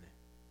one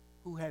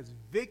who has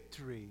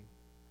victory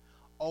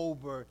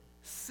over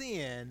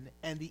sin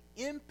and the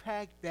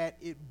impact that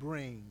it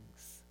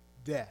brings,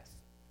 death.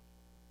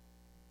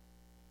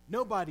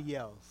 Nobody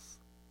else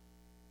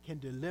can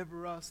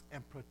deliver us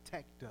and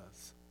protect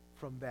us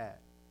from that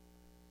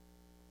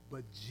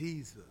but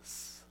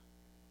Jesus.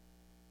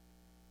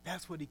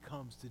 That's what he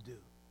comes to do.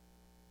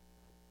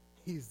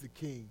 He's the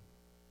king.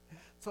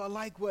 So I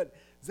like what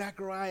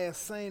Zechariah is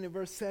saying in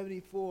verse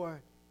 74,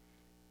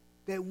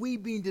 that we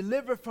being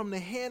delivered from the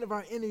hand of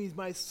our enemies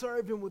might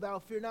serve him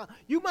without fear. Now,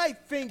 you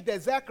might think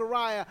that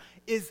Zechariah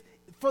is,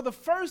 for the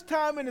first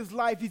time in his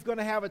life, he's going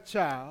to have a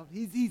child.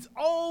 He's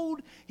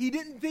old. He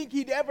didn't think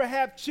he'd ever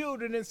have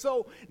children. And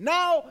so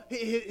now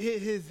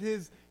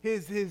his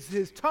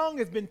tongue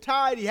has been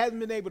tied. He hasn't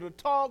been able to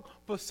talk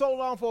for so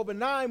long, for over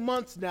 9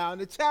 months now.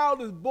 And the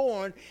child is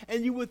born.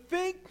 And you would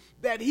think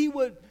that he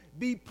would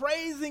be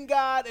praising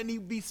God and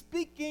he'd be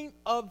speaking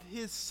of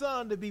his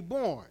son to be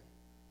born.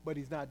 But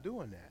he's not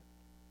doing that.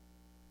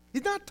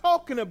 He's not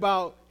talking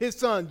about his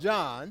son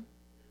John.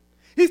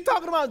 He's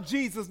talking about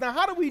Jesus. Now,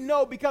 how do we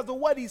know? Because of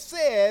what he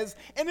says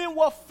and then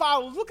what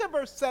follows. Look at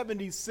verse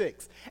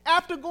 76.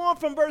 After going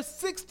from verse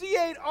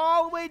 68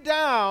 all the way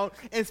down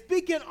and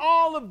speaking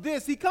all of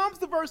this, he comes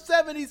to verse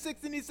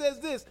 76 and he says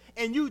this,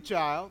 and you,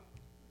 child.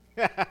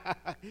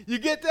 You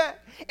get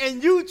that?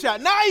 And you,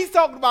 child. Now he's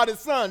talking about his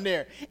son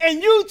there.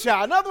 And you,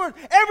 child. In other words,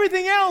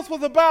 everything else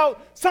was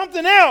about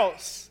something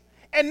else.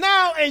 And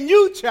now, and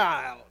you,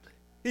 child,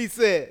 he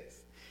says,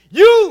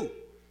 you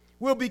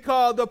will be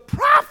called the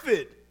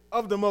prophet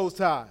of the Most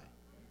High.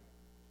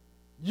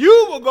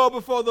 You will go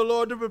before the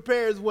Lord to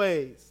prepare his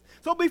ways.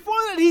 So before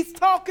that, he's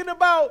talking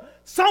about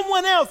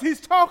someone else.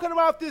 He's talking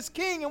about this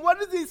king. And what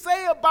does he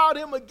say about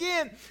him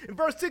again in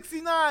verse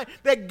 69?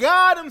 That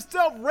God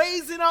himself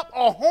raising up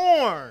a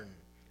horn,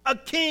 a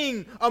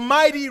king, a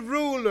mighty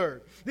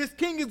ruler. This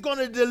king is going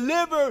to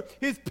deliver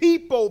his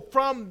people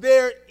from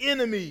their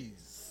enemies.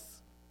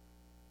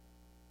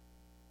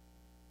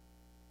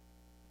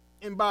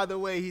 And by the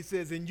way, he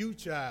says, and you,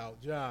 child,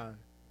 John,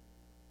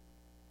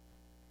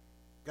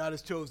 God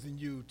has chosen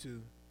you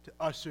to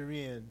usher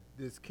in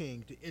this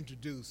king, to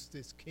introduce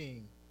this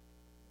king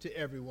to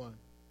everyone.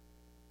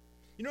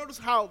 You notice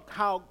how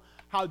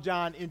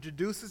John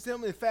introduces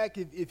him? In fact,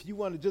 if you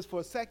want to just for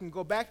a second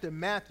go back to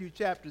Matthew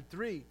chapter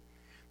 3,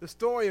 the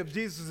story of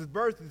Jesus'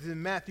 birth is in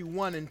Matthew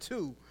 1 and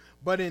 2.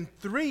 But in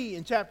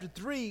chapter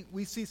 3,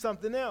 we see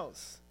something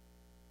else.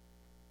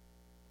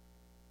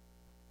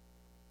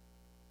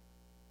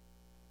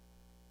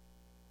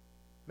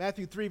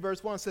 Matthew 3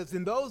 verse 1 says,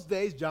 in those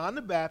days, John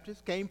the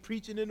Baptist came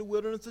preaching in the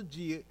wilderness of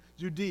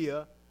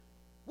Judea.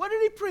 What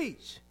did he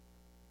preach?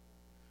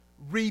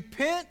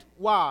 Repent,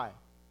 why?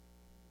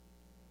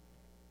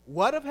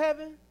 What of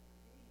heaven?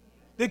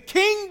 The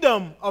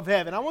kingdom of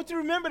heaven. I want you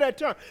to remember that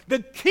term. The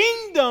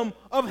kingdom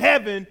of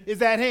heaven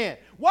is at hand.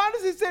 Why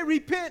does he say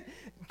repent?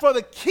 For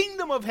the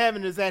kingdom of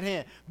heaven is at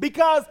hand.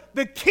 Because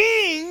the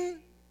king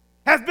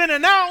has been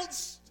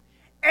announced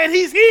and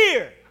he's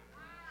here.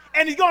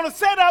 And he's going to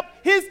set up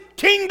his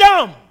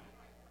kingdom.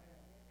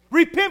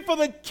 Repent, for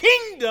the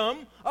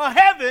kingdom of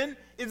heaven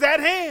is at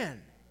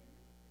hand.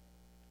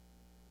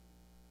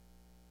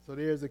 So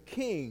there's a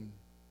king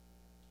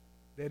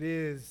that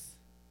is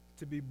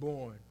to be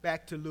born.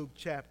 Back to Luke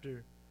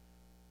chapter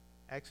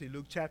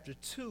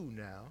 2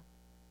 now.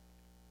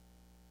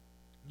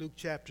 Luke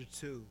chapter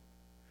 2.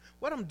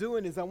 What I'm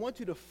doing is I want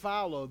you to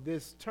follow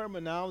this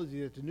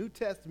terminology that the New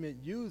Testament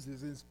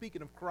uses in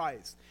speaking of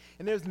Christ.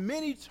 And there's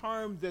many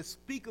terms that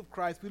speak of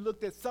Christ. We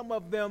looked at some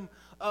of them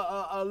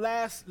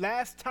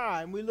last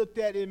time. We looked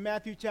at in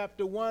Matthew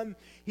chapter 1,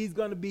 he's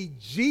going to be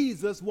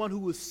Jesus, one who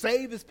will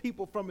save his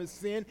people from his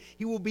sin.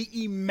 He will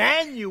be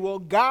Emmanuel,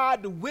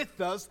 God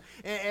with us.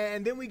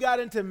 And then we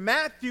got into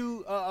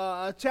Matthew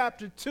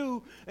chapter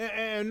 2,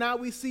 and now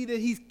we see that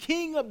he's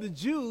King of the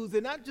Jews,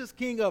 and not just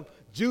King of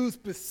Jews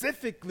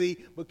specifically,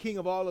 but king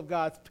of all of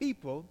God's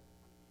people.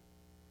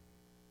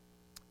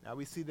 Now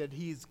we see that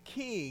he's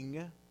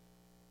king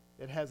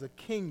that has a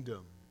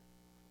kingdom.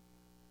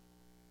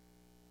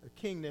 A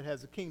king that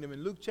has a kingdom.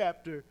 In Luke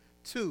chapter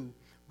 2,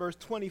 verse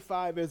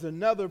 25, there's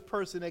another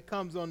person that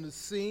comes on the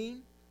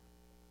scene.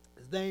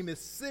 His name is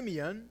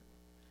Simeon.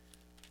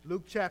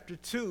 Luke chapter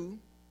 2,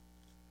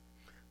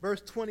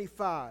 verse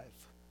 25.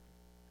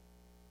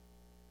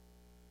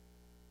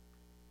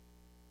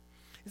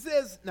 It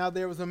says, now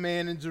there was a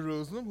man in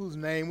Jerusalem whose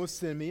name was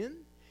Simeon.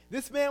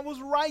 This man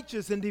was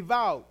righteous and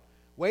devout,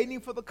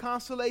 waiting for the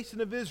consolation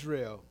of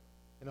Israel,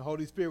 and the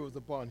Holy Spirit was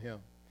upon him.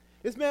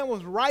 This man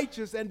was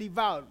righteous and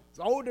devout. It's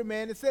an older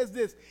man. It says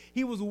this,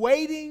 he was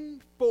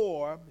waiting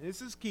for,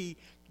 this is key,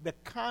 the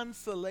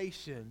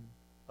consolation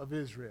of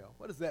Israel.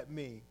 What does that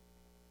mean?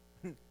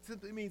 It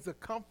simply means the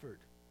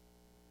comfort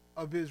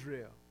of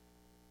Israel.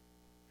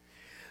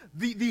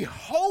 The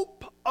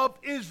hope of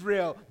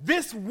Israel,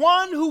 this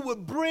one who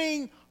would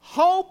bring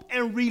hope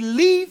and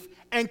relief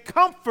and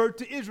comfort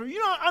to Israel. You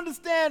don't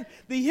understand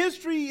the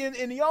history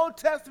in the Old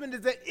Testament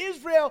is that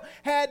Israel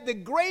had the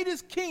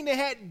greatest king. They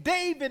had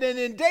David, and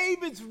in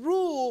David's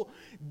rule,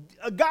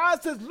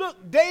 God says,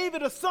 look,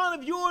 David, a son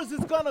of yours,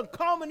 is going to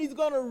come and he's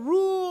going to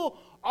rule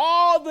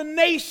all the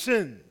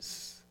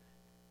nations.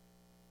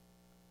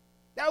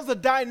 That was a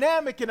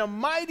dynamic and a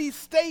mighty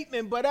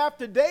statement, but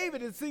after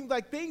David, it seems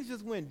like things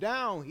just went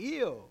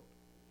downhill.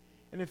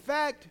 And in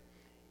fact,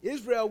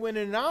 Israel went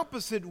in an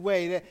opposite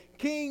way. That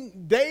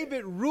King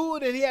David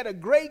ruled and he had a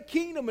great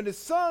kingdom, and his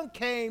son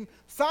came,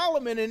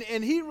 Solomon,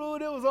 and he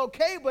ruled, it was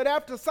okay, but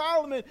after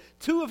Solomon,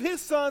 two of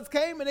his sons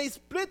came and they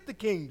split the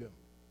kingdom.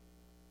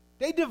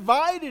 They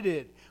divided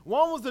it.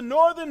 One was the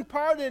northern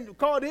part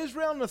called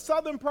Israel and the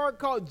southern part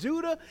called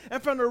Judah.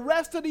 And from the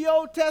rest of the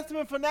Old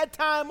Testament, from that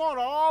time on,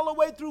 all the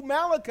way through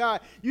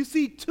Malachi, you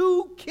see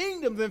two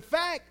kingdoms. In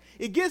fact,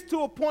 it gets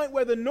to a point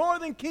where the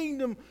northern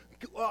kingdom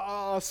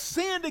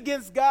sinned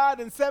against God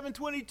in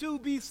 722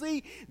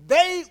 BC.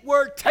 They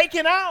were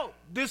taken out,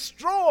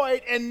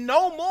 destroyed, and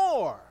no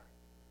more.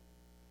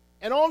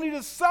 And only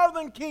the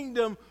southern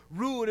kingdom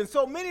ruled. And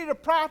so many of the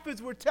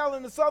prophets were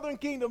telling the southern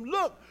kingdom,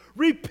 look,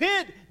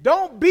 repent,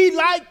 don't be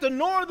like the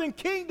northern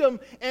kingdom.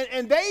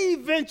 And they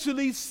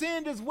eventually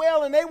sinned as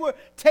well, and they were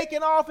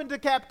taken off into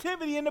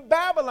captivity into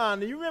Babylon.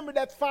 And you remember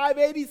that's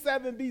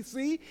 587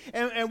 BC,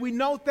 and we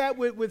note that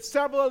with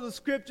several other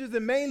scriptures,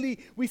 and mainly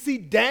we see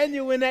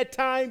Daniel in that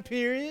time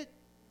period.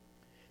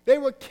 They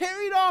were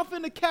carried off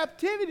into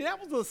captivity. That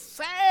was a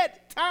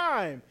sad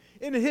time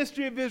in the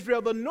history of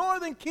Israel. The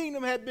northern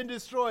kingdom had been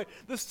destroyed.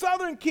 The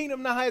southern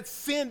kingdom now had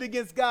sinned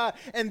against God,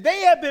 and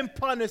they had been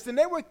punished, and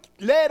they were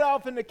led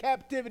off into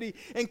captivity.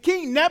 And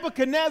King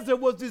Nebuchadnezzar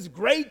was this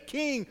great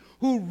king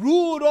who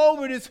ruled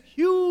over this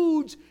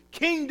huge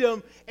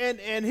kingdom,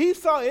 and he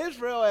saw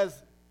Israel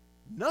as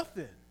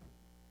nothing.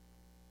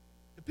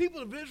 The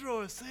people of Israel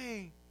are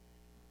saying,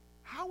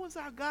 how is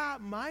our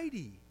God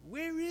mighty?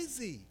 Where is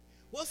he?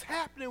 What's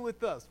happening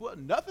with us? Well,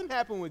 nothing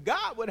happened with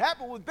God. What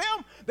happened with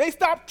them? They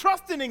stopped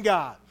trusting in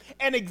God.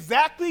 And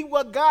exactly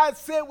what God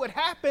said would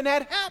happen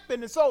had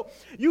happened. And so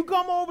you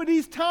come over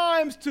these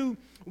times to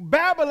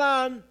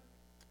Babylon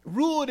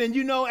ruled, and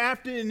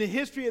after in the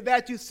history of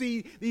that, you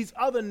see these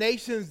other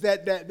nations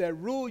that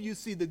rule. You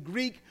see the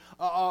Greek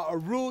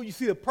rule, you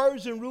see the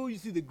Persian rule, you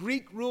see the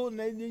Greek rule, and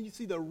then you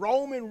see the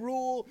Roman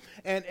rule,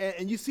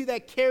 and you see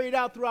that carried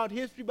out throughout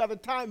history. By the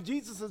time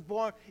Jesus is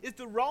born, it's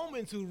the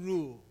Romans who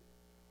rule.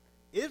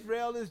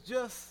 Israel is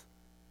just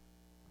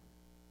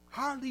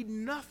hardly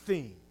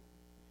nothing.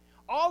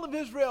 All of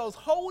Israel is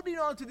holding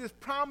on to this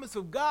promise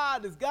of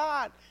God as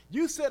God,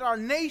 you said our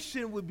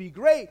nation would be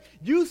great.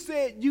 You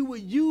said you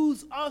would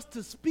use us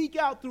to speak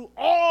out to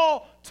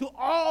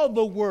all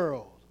the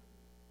world.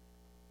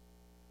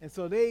 And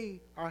so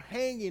they are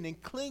hanging and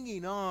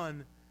clinging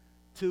on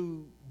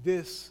to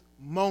this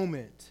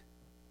moment.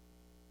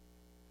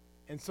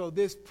 And so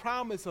this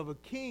promise of a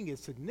king is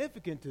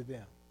significant to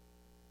them.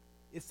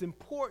 It's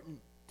important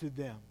to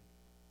them.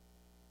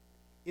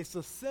 It's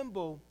a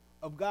symbol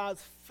of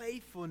God's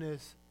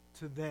faithfulness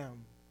to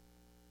them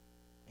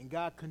and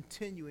God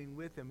continuing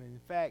with them. And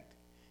in fact,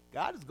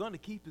 God is going to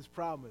keep his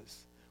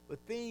promise, but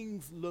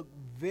things look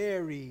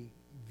very,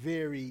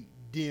 very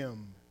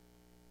dim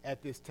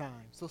at this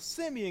time. So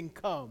Simeon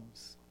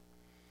comes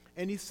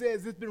and he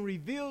says, it's been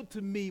revealed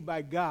to me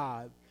by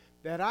God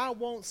that I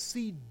won't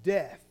see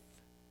death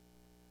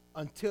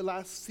until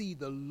I see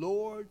the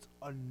Lord's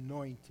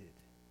anointed.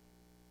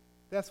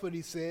 That's what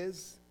he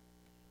says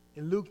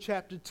in Luke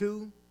chapter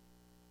 2.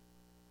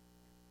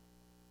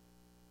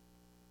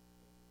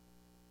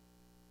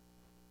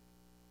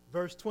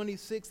 Verse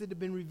 26, it had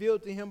been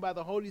revealed to him by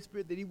the Holy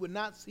Spirit that he would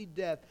not see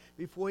death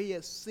before he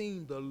had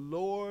seen the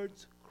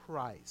Lord's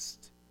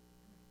Christ.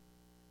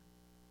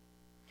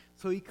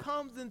 So he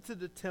comes into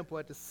the temple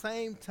at the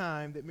same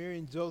time that Mary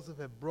and Joseph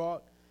have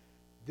brought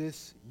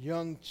this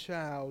young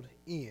child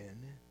in.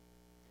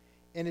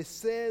 And it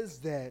says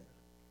that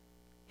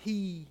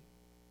he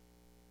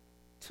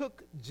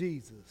took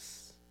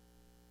Jesus.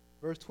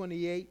 Verse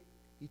 28,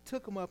 he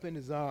took him up in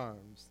his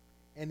arms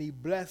and he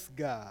blessed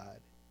God.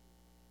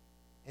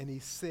 And he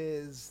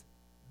says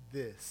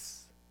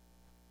this.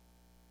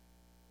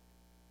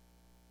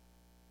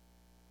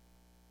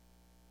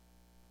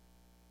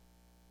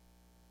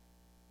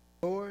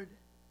 Lord,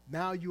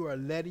 now you are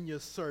letting your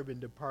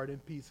servant depart in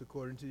peace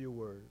according to your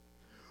word.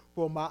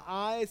 For my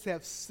eyes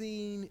have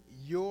seen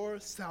your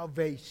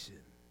salvation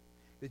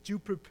that you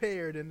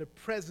prepared in the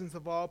presence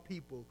of all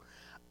people,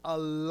 a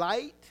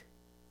light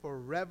for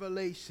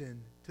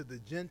revelation to the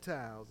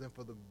Gentiles and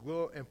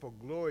for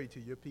glory to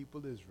your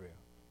people Israel.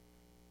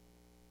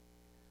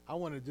 I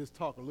want to just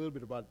talk a little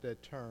bit about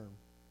that term,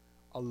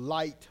 a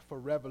light for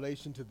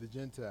revelation to the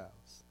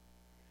Gentiles.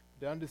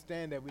 To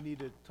understand that, we need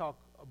to talk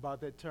about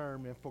that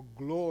term, and for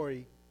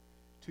glory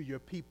to your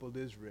people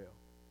Israel.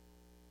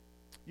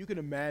 You can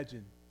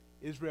imagine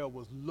Israel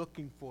was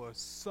looking for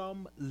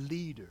some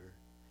leader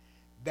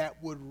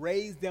that would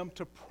raise them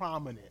to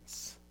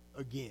prominence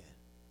again,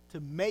 to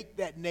make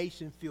that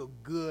nation feel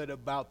good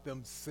about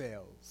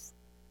themselves.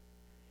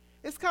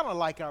 It's kind of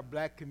like our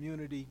black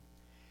community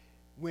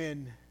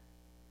when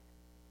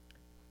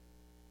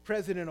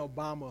President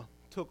Obama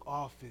took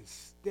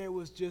office. There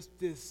was just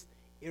this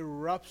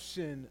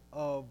eruption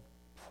of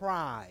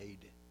pride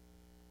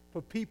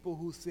for people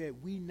who said,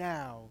 we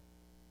now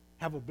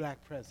have a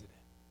black president.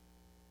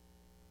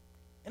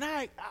 And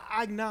I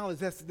acknowledge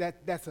that's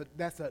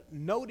a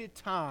noted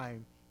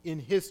time in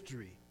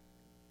history.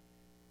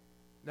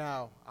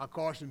 Now, I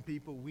caution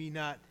people, we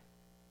not,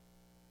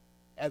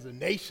 as a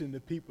nation, the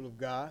people of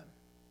God.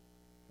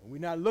 We're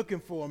not looking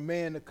for a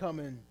man to come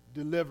and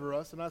deliver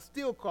us. And I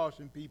still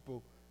caution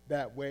people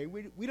that way.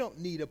 We don't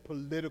need a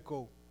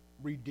political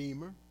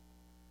redeemer.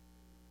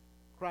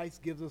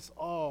 Christ gives us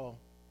all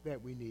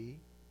that we need.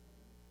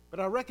 But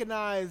I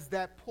recognize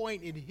that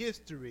point in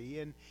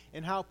history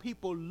and how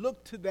people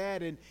look to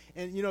that, and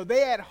they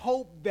had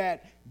hoped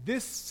that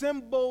this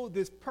symbol,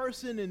 this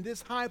person in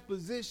this high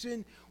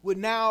position would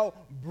now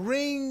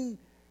bring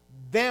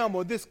them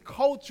or this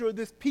culture,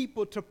 this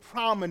people to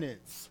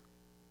prominence.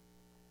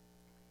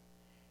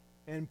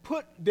 And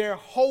put their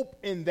hope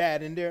in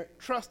that and their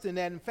trust in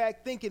that. In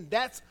fact, thinking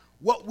that's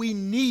what we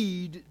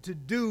need to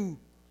do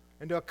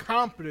and to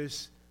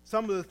accomplish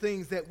some of the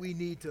things that we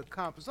need to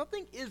accomplish. I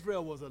think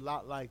Israel was a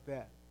lot like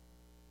that.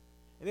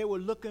 And they were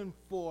looking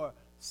for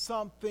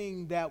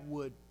something that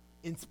would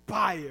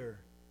inspire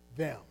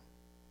them.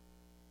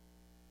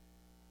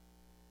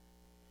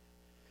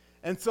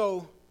 And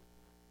so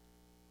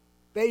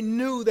they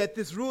knew that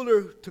this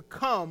ruler to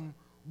come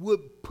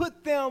would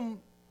put them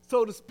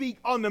so to speak,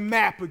 on the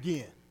map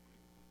again.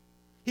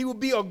 He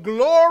would be a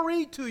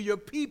glory to your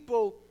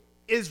people,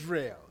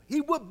 Israel. He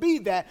would be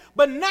that,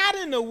 but not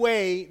in the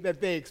way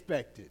that they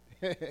expected.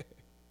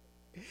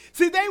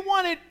 See, they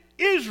wanted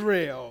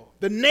Israel,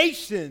 the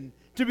nation,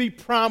 to be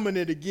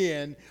prominent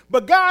again,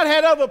 but God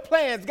had other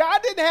plans.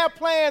 God didn't have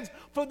plans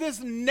for this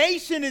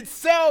nation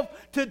itself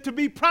to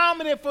be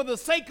prominent for the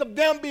sake of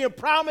them being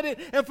prominent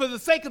and for the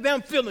sake of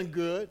them feeling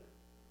good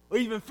or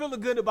even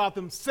feeling good about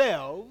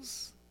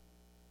themselves.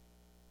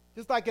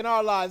 Just like in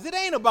our lives, it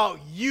ain't about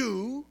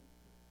you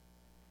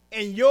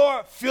and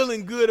your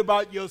feeling good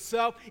about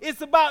yourself.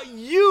 It's about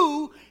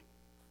you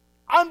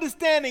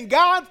understanding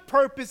God's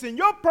purpose, and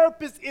your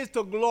purpose is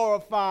to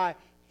glorify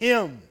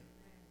Him.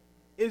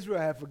 Israel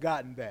had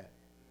forgotten that.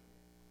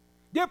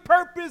 Their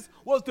purpose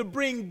was to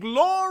bring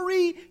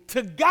glory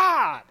to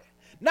God,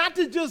 not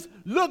to just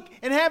look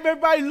and have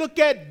everybody look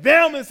at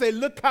them and say,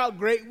 look how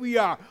great we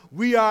are.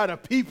 We are the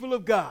people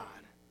of God.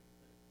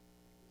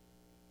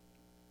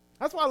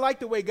 That's why I like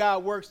the way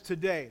God works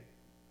today.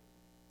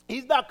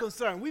 He's not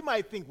concerned. We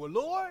might think, well,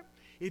 Lord,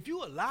 if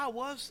you allow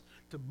us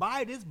to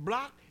buy this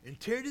block and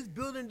tear this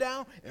building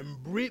down and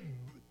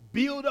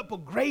build up a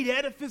great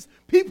edifice,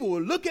 people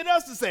will look at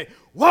us and say,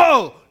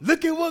 whoa,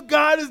 look at what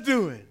God is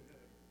doing.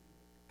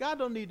 God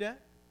don't need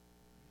that.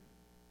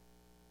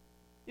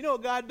 You know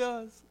what God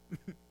does?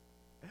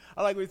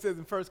 I like what it says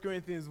in 1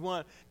 Corinthians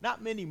 1,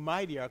 not many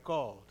mighty are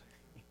called.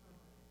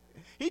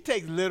 He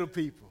takes little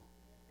people.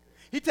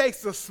 He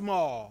takes the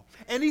small,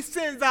 and he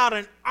sends out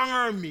an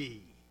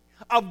army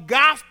of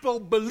gospel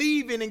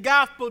believing and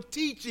gospel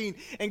teaching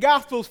and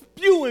gospel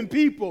spewing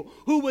people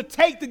who would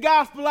take the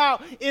gospel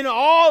out in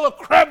all the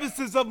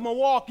crevices of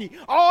Milwaukee,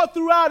 all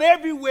throughout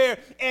everywhere,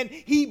 and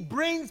he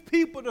brings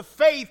people to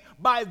faith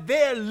by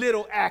their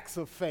little acts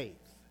of faith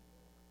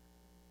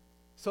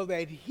so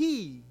that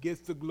he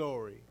gets the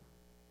glory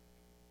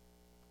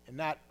and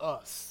not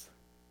us.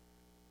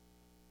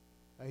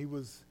 Now, he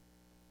was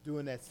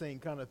doing that same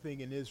kind of thing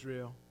in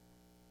Israel.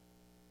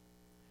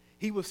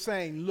 He was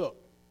saying, look,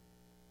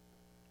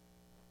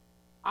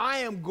 I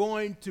am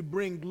going to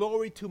bring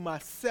glory to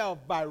myself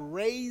by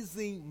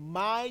raising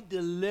my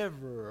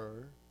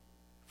deliverer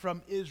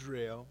from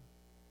Israel,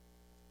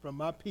 from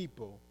my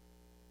people.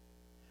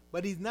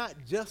 But he's not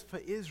just for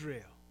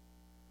Israel.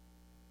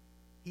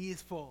 He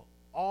is for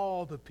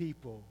all the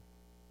people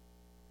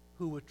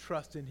who would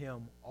trust in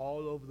him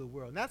all over the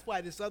world. And that's why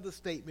this other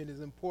statement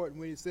is important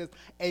when it says,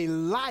 a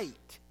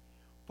light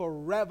for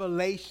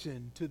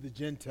revelation to the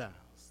Gentiles.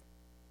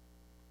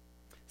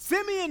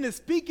 Simeon is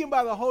speaking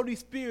by the Holy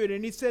Spirit,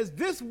 and he says,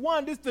 this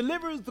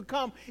deliverer to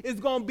come is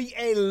going to be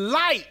a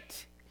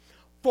light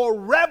for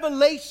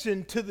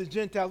revelation to the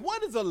Gentiles.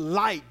 What is a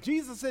light?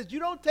 Jesus says you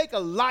don't take a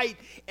light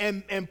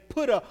and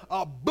put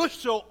a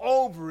bushel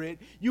over it.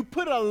 You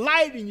put a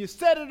light and you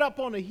set it up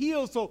on a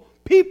hill so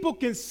people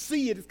can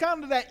see it. It's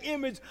kind of that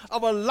image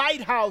of a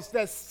lighthouse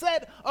that's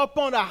set up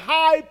on a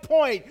high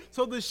point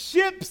so the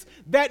ships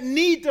that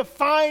need to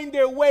find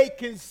their way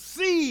can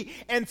see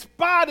and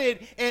spot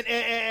it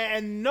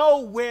and know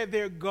where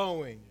they're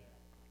going.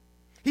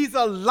 He's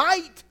a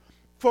light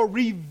for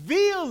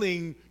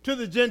revealing to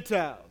the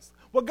Gentiles.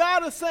 Well,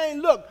 God is saying,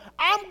 look,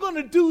 I'm going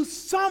to do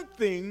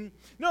something.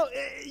 No,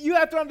 you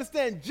have to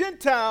understand,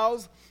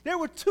 Gentiles, there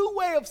were two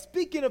ways of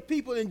speaking of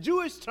people in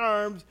Jewish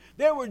terms.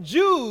 There were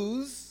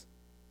Jews,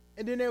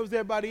 and then there was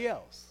everybody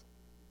else.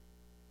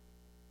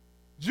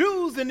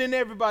 Jews and then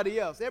everybody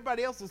else.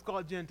 Everybody else was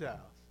called Gentiles.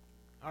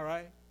 All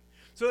right?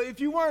 So if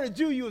you weren't a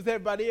Jew, you was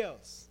everybody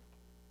else.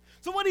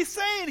 So what he's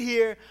saying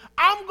here,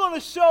 I'm going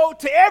to show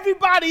to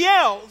everybody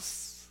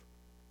else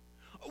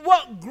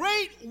what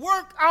great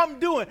work I'm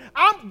doing.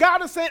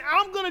 God is saying,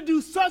 I'm going to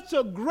do such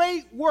a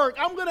great work.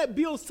 I'm going to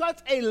build such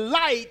a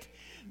light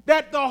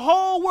that the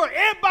whole world,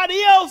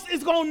 everybody else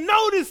is going to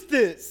notice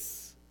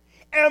this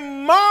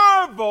and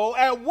marvel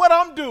at what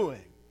I'm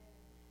doing.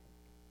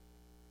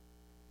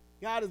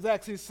 God is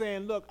actually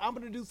saying, look, I'm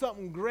going to do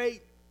something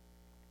great.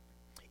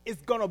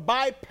 It's going to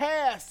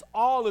bypass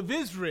all of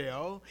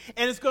Israel,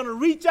 and it's going to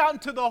reach out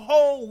into the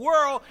whole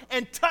world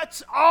and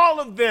touch all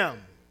of them.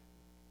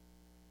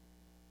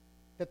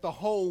 That the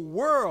whole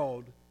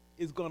world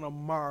is going to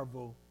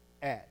marvel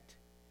at.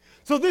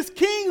 So this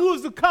king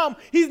who's to come,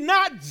 he's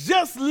not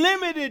just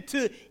limited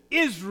to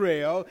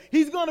Israel.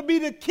 He's going to be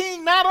the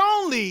king not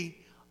only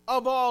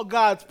of all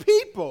God's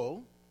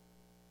people,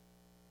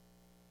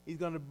 he's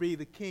going to be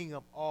the king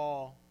of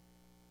all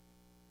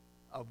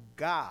of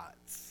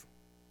God's.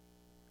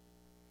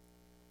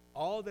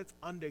 All that's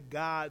under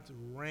God's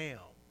realm,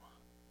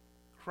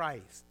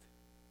 Christ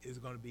is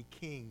going to be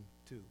king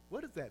too.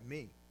 What does that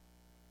mean?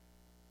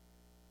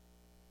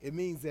 It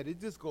means that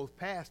it just goes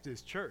past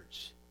this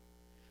church.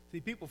 See,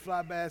 people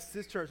fly past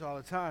this church all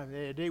the time.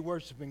 They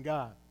worshiping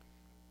God.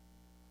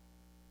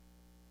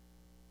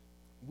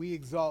 We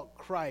exalt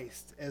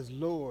Christ as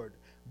Lord,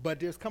 but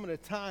there's coming a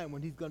time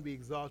when he's going to be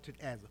exalted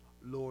as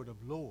Lord of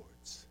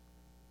Lords,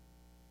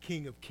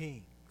 King of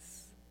Kings.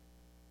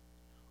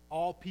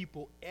 All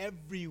people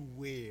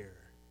everywhere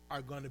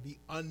are going to be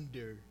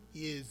under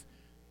his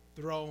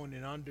throne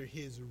and under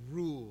his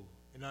rule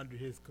and under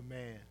his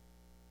command.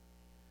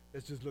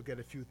 Let's just look at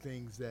a few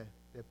things that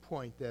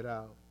point that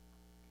out.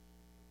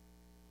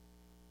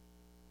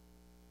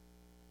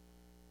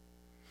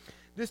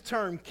 This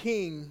term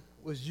king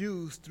was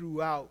used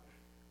throughout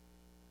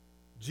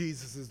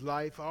Jesus'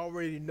 life. I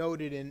already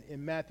noted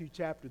in Matthew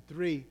chapter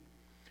 3,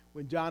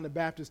 when John the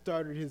Baptist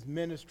started his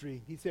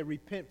ministry, he said,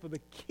 repent, for the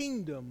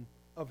kingdom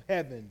of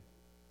heaven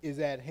is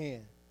at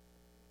hand.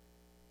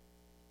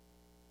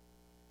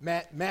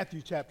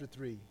 Matthew chapter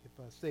 3, if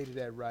I stated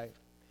that right.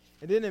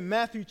 And then in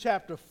Matthew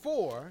chapter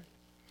 4,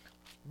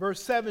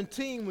 verse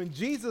 17, when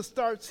Jesus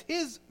starts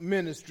his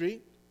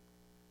ministry,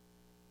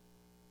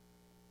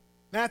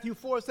 Matthew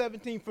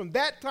 4:17, from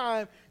that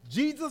time,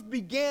 Jesus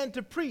began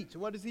to preach.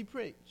 What does he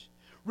preach?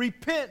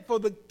 Repent, for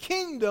the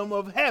kingdom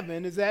of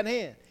heaven is at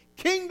hand.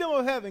 Kingdom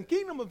of heaven.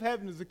 Kingdom of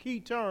heaven is a key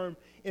term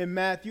in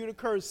Matthew. It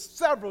occurs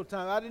several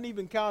times. I didn't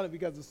even count it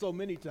because it's so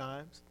many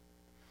times.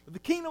 But the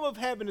kingdom of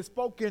heaven is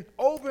spoken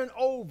over and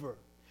over.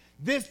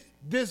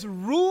 This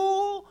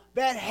rule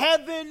that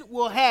heaven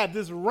will have,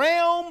 this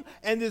realm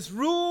and this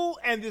rule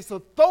and this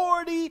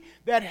authority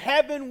that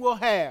heaven will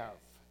have.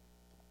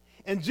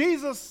 And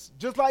Jesus,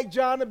 just like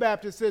John the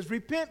Baptist, says,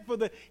 repent, for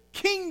the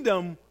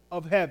kingdom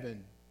of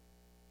heaven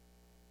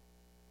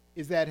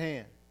is at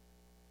hand.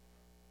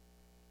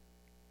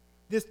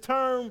 This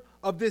term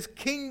of this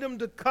kingdom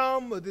to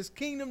come, or this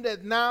kingdom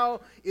that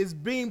now is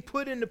being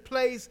put into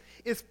place,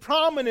 is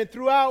prominent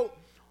throughout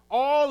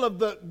all of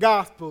the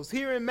Gospels.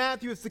 Here in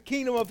Matthew, it's the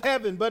kingdom of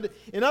heaven, but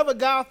in other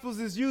Gospels,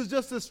 it's used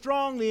just as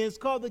strongly. It's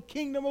called the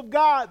kingdom of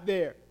God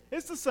there.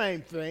 It's the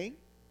same thing.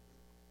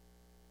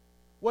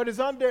 What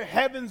is under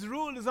heaven's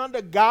rule is under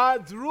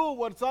God's rule.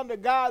 What's under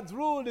God's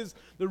rule is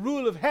the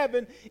rule of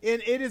heaven,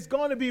 and it is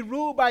going to be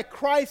ruled by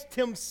Christ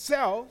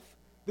himself,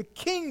 the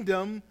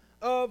kingdom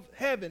of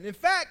heaven. In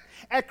fact,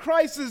 at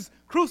Christ's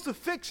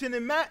crucifixion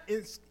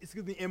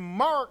in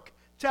Mark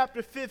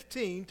chapter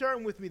 15,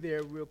 turn with me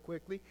there real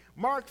quickly,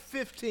 Mark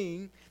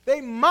 15,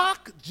 they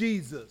mock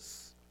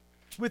Jesus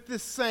with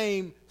this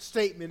same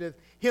statement of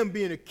him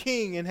being a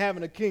king and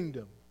having a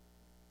kingdom.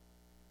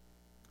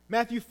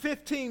 Matthew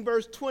 15,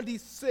 verse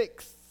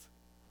 26.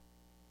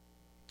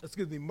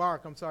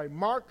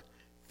 Mark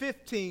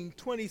 15,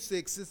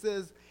 26. It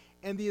says,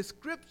 and the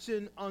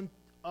inscription on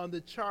the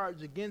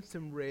charge against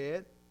him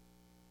read,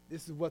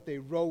 this is what they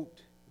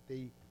wrote,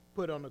 they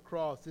put on the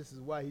cross. This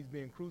is why he's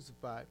being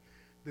crucified.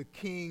 The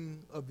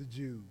King of the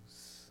Jews.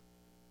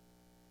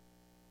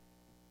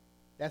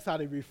 That's how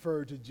they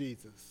referred to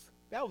Jesus.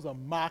 That was a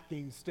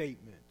mocking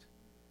statement.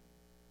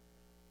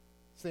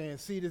 Saying,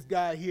 see this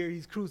guy here,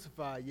 he's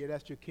crucified. Yeah,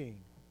 that's your king.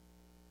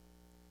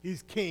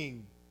 He's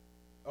king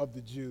of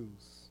the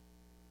Jews.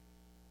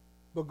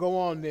 But go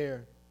on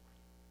there.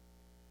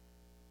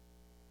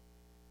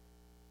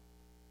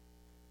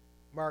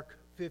 Mark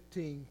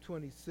 15,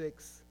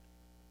 26.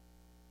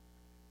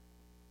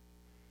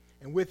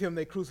 And with him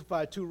they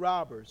crucified two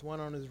robbers,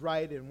 one on his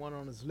right and one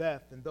on his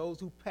left. And those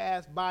who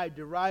passed by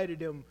derided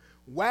him,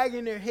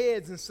 wagging their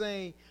heads and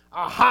saying,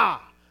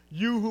 aha!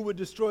 You who would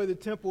destroy the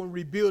temple and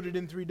rebuild it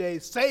in 3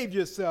 days, save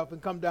yourself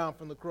and come down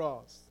from the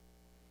cross.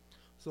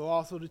 So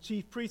also the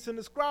chief priests and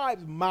the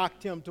scribes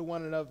mocked him to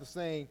one another,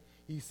 saying,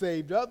 he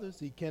saved others,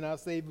 he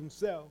cannot save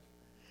himself.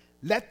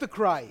 Let the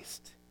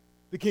Christ,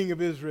 the King of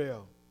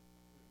Israel,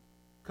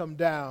 come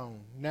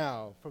down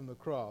now from the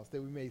cross,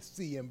 that we may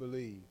see and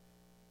believe.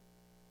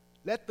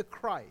 Let the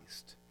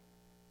Christ,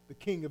 the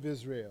King of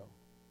Israel,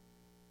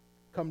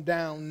 come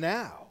down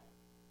now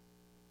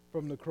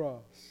from the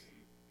cross,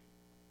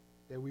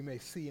 that we may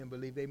see and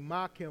believe. They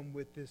mock him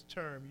with this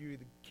term, you're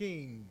the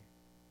king,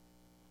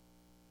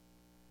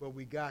 but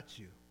we got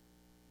you.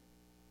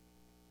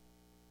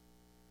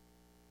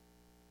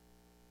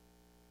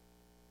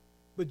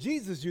 But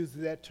Jesus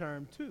uses that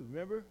term too.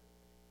 Remember,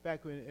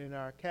 back in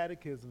our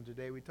catechism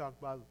today, we talked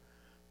about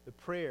the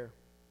prayer,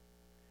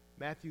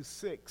 Matthew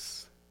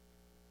 6.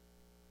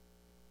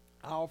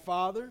 Our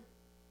Father,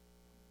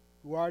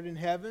 who art in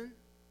heaven,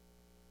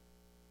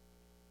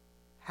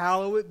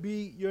 hallowed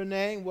be your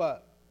name,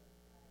 what?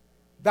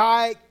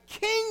 Thy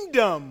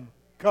kingdom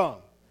come.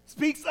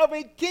 Speaks of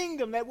a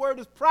kingdom. That word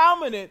is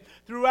prominent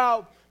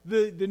throughout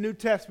the New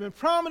Testament,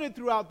 prominent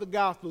throughout the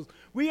Gospels.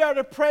 We are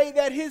to pray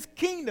that his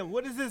kingdom,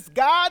 what is this?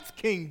 God's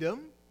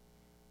kingdom,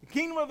 the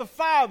kingdom of the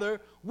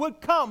Father,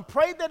 would come.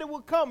 Pray that it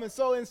would come. And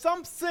so in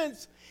some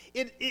sense,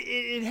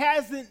 it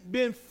hasn't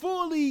been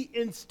fully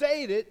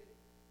instated.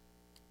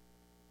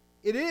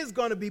 It is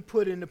going to be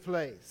put into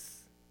place.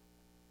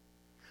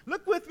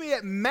 Look with me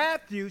at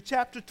Matthew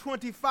chapter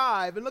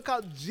 25 and look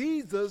how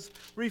Jesus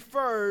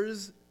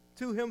refers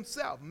to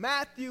himself.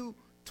 Matthew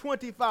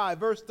 25,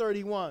 verse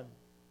 31.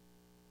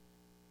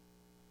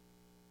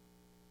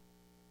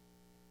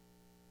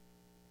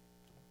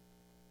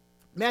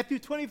 Matthew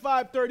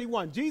 25,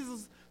 31.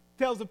 Jesus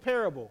tells a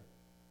parable.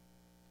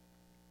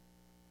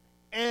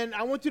 And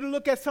I want you to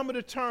look at some of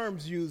the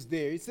terms used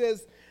there. He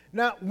says,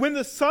 now, when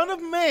the Son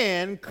of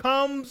Man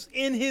comes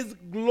in his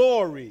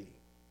glory,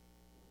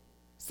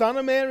 Son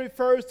of Man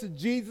refers to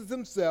Jesus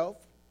himself.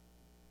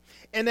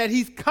 and that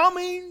he's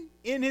coming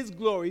in his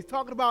glory. He's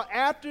talking about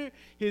after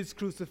his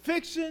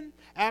crucifixion,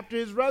 after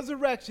his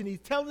resurrection. He's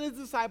telling his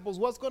disciples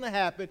what's going to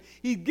happen.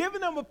 He's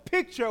giving them a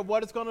picture of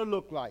what it's going to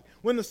look like.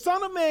 When the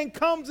Son of Man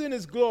comes in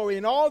his glory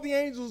and all the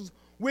angels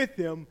with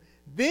him,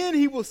 then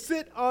he will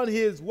sit on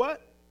his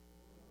what?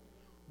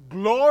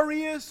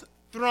 Glorious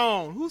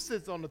throne. Who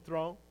sits on the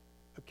throne?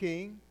 A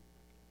king.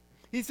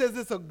 He says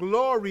it's a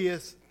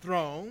glorious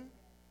throne.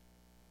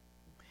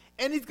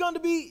 And he's going to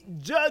be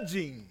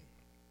judging.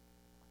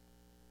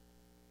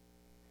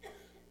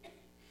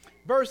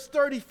 Verse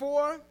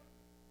 34.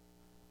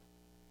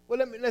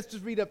 Well, let's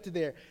just read up to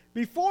there.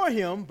 Before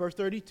him, verse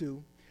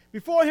 32,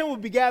 before him will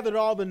be gathered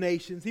all the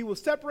nations. He will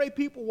separate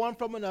people one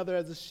from another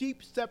as a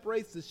sheep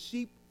separates the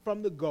sheep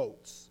from the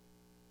goats.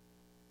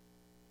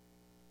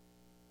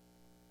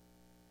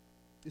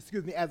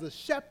 As a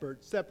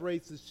shepherd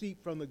separates the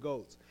sheep from the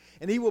goats.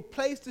 And he will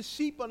place the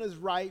sheep on his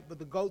right, but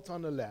the goats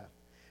on the left.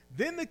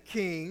 Then the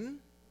king,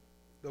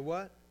 the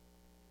what?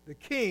 The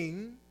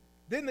king,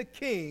 then the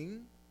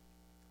king,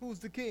 who's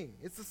the king?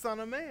 It's the Son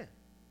of Man.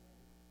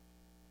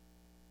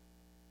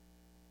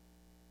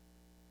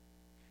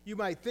 You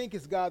might think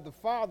it's God the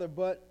Father,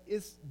 but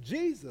it's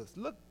Jesus.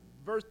 Look,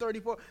 verse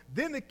 34.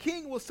 Then the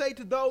king will say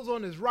to those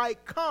on his right,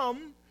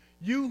 "Come,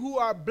 you who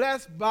are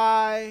blessed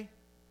by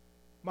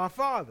my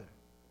Father."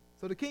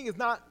 So the king is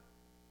not,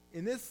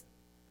 in this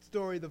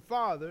story, the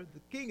Father.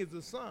 The king is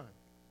the Son.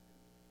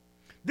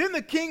 Then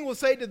the king will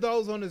say to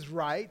those on his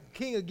right,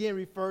 king again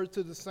refers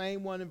to the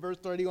same one in verse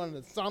 31,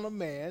 the Son of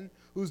Man,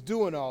 who's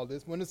doing all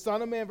this. When the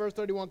Son of Man, verse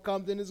 31,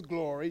 comes in his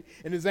glory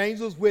and his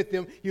angels with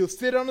him, he'll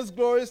sit on his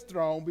glorious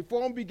throne.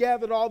 Before him be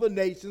gathered all the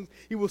nations.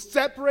 He will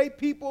separate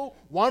people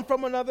one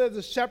from another as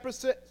a shepherd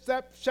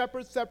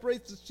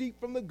separates the sheep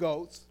from the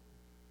goats.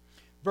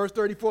 Verse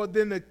 34,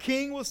 then the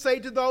king will say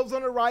to those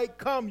on the right,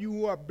 "Come, you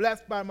who are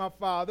blessed by my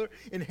Father,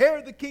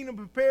 inherit the kingdom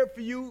prepared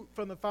for you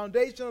from the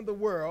foundation of the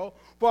world.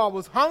 For I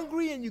was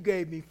hungry, and you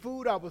gave me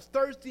food. I was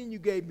thirsty, and you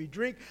gave me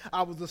drink.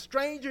 I was a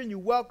stranger, and you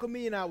welcomed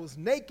me. And I was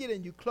naked,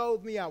 and you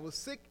clothed me. I was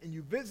sick, and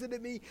you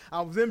visited me. I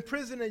was in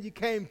prison, and you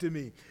came to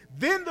me."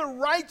 Then the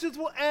righteous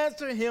will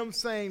answer him,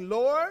 saying,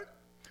 "Lord,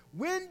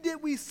 when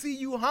did we see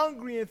you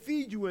hungry and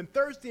feed you, and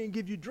thirsty and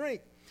give you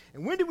drink?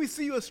 And when did we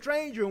see you a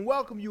stranger and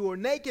welcome you, or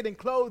naked and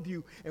clothe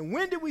you? And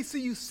when did we see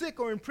you sick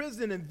or in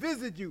prison and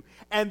visit you?"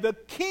 And the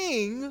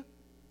king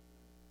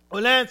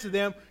will answer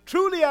them,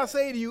 "Truly I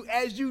say to you,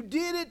 as you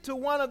did it to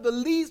one of the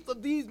least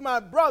of these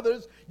my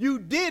brothers, you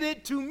did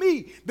it to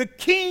me." The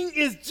king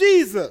is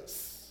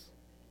Jesus.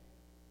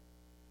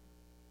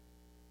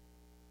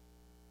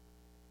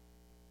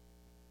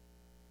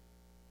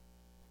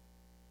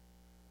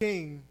 The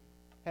king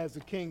has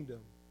a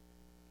kingdom.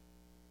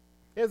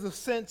 There's a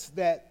sense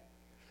that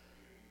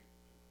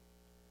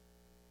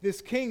this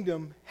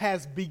kingdom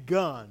has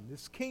begun.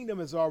 This kingdom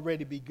has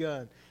already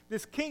begun.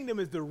 This kingdom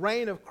is the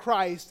reign of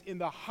Christ in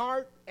the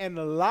heart and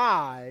the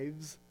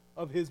lives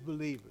of his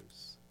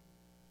believers.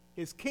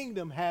 His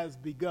kingdom has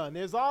begun.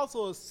 There's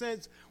also a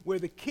sense where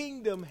the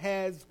kingdom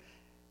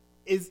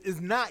is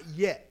not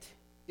yet.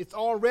 It's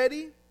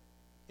already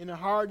in the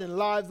heart and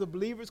lives of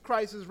believers.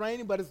 Christ is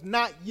reigning, but it's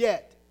not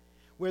yet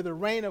where the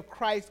reign of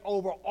Christ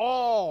over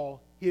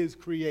all his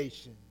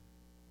creation.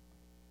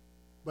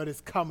 But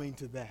it's coming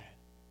to that.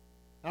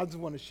 I just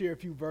want to share a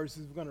few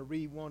verses. We're going to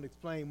read, won't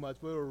explain much,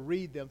 but we'll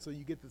read them so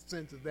you get the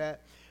sense of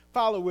that.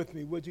 Follow with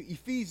me, would you?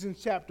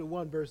 Ephesians chapter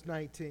 1, verse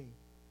 19.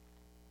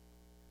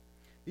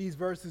 These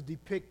verses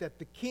depict that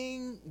the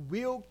king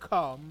will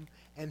come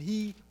and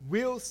he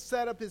will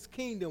set up his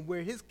kingdom,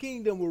 where his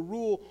kingdom will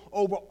rule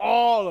over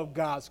all of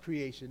God's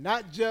creation,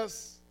 not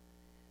just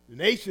the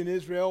nation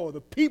Israel or the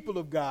people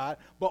of God,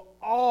 but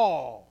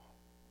all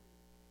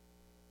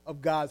of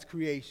God's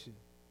creation.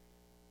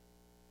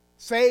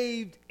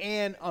 Saved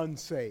and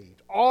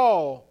unsaved.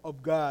 All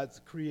of God's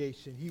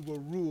creation he will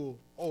rule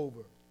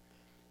over.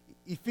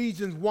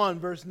 Ephesians 1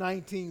 verse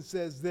 19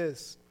 says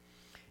this,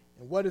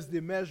 "And what is the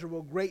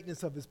immeasurable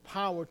greatness of his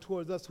power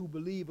towards us who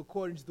believe,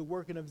 according to the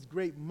working of his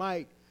great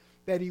might,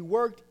 that he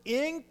worked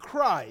in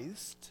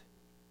Christ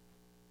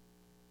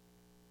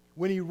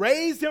when he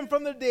raised him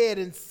from the dead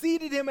and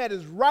seated him at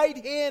his right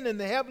hand in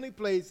the heavenly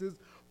places,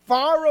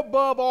 far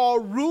above all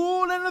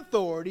rule and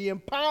authority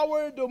and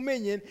power and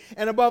dominion,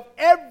 and above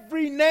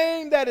every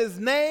name that is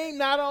named,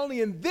 not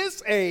only in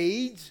this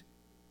age,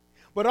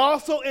 but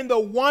also in the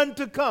one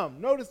to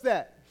come." Notice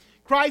that.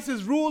 Christ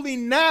is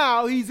ruling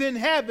now. He's in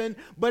heaven,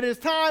 but it's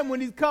time when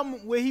he's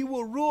come where he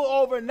will rule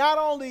over not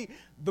only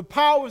the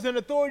powers and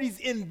authorities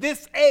in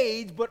this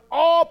age, but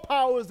all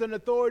powers and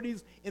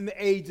authorities in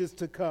the ages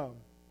to come.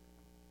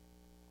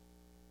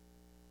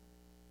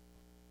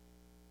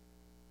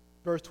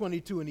 Verse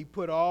 22, "And he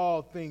put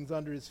all things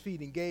under his feet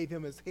and gave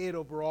him his head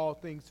over all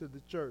things to the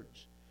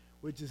church,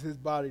 which is his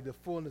body, the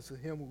fullness of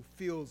him who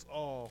fills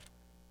all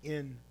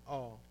in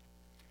all."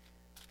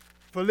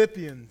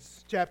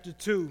 Philippians chapter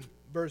 2,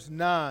 verse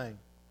 9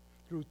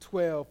 through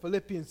 12.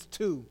 Philippians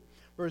 2.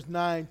 verse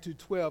 9 to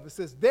 12. It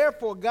says,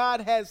 therefore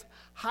God has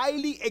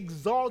highly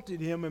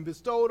exalted him and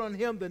bestowed on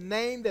him the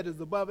name that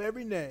is above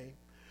every name,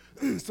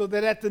 so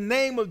that at the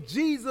name of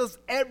Jesus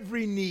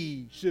every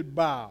knee should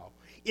bow,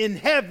 in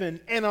heaven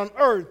and on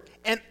earth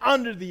and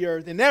under the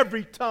earth, and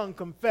every tongue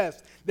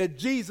confess that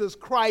Jesus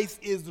Christ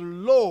is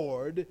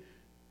Lord,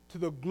 to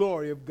the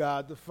glory of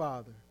God the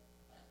Father.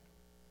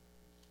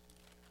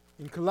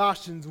 In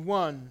Colossians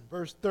 1,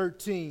 verse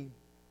 13,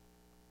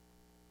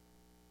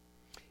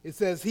 it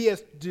says, he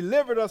has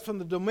delivered us from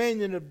the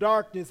dominion of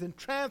darkness and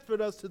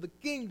transferred us to the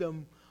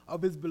kingdom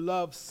of his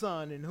beloved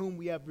Son, in whom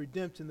we have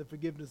redemption, the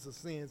forgiveness of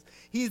sins.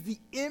 He is the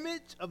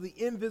image of the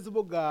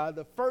invisible God,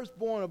 the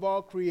firstborn of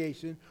all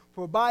creation.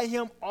 For by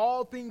him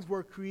all things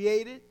were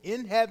created,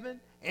 in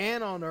heaven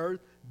and on earth,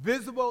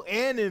 visible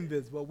and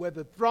invisible,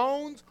 whether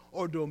thrones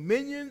or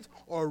dominions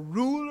or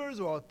rulers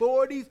or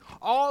authorities.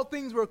 All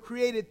things were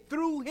created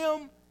through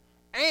him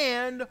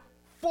and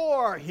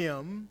for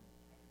him,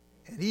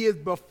 and he is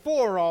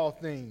before all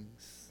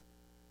things.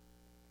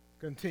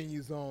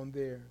 Continues on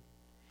there.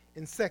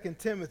 In 2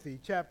 Timothy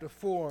chapter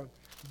 4,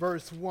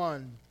 verse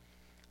 1,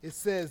 it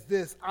says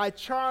this, I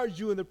charge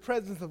you in the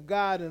presence of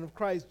God and of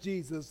Christ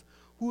Jesus,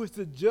 who is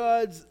to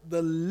judge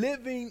the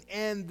living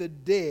and the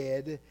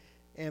dead,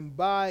 and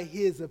by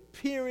his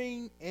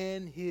appearing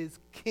and his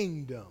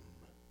kingdom.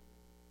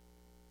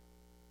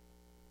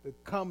 The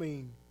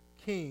coming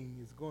king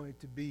is going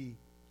to be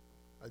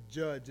a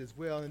judge as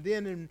well. And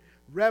then in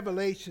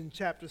Revelation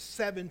chapter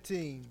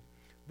 17,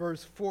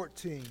 verse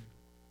 14,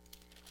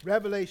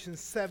 Revelation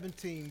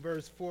 17,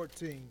 verse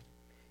 14,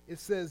 it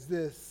says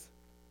this,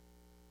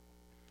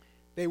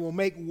 they will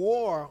make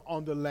war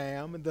on the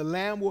Lamb, and the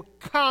Lamb will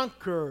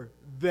conquer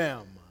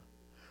them.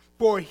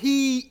 For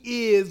he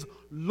is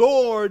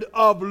Lord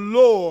of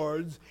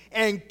lords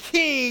and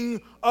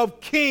King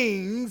of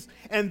kings,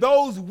 and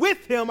those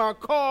with him are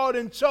called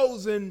and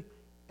chosen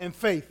and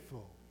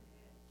faithful.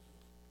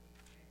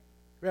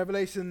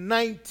 Revelation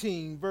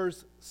 19,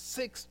 verse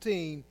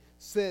 16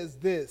 says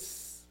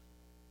this,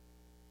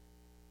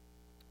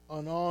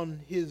 and on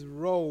his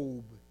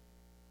robe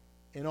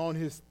and on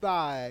his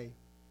thigh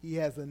he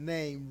has a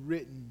name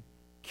written,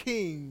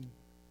 King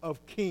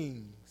of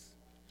kings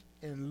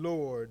and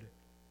Lord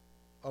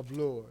of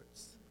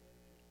lords.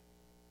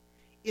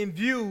 In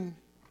view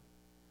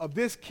of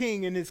this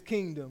king and his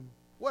kingdom,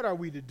 what are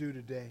we to do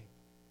today?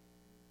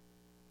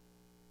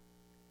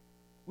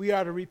 We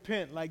are to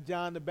repent, like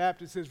John the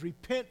Baptist says,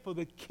 repent, for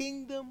the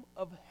kingdom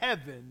of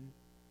heaven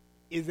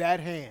is at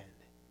hand.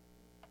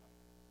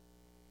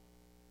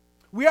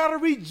 We are to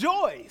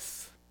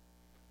rejoice,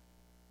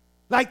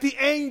 like the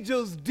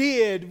angels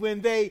did when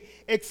they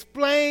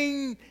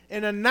explained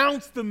and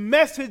announced the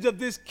message of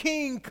this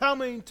king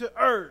coming to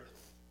earth.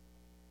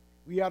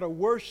 We are to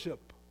worship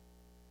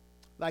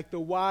like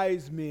the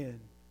wise men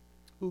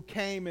who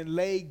came and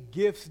laid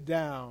gifts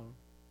down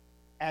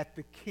at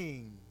the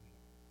king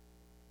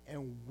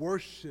and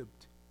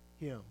worshiped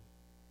him.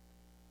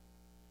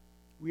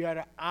 We are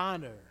to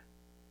honor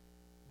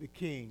the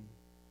king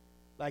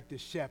like the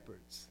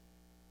shepherds.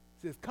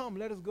 It says, come,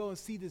 let us go and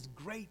see this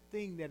great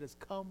thing that has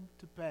come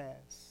to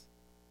pass.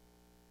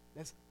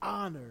 Let's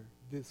honor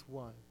this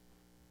one.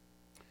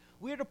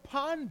 We are to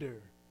ponder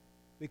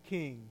the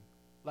king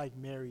like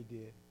Mary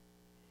did.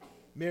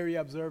 Mary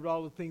observed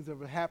all the things that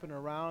were happening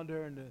around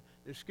her, and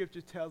the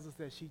scripture tells us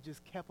that she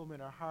just kept them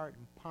in her heart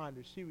and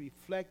pondered. She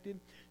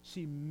reflected,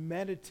 she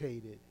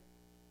meditated,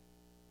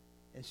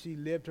 and she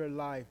lived her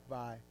life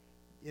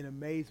in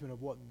amazement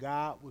of what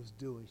God was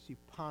doing. She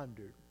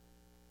pondered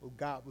what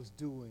God was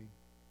doing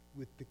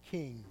with the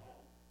king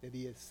that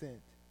he had sent.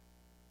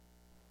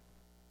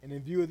 And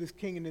in view of this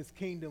king and his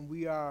kingdom,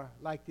 we are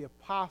like the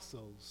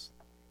apostles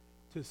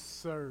to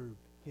serve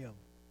him.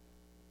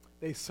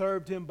 They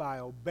served him by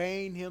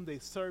obeying him. They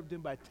served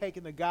him by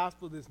taking the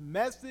gospel, this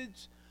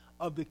message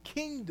of the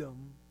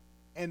kingdom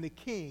and the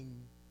king,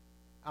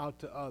 out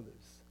to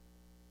others.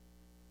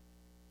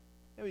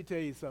 Let me tell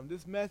you something.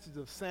 This message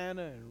of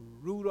Santa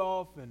and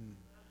Rudolph and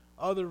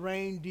other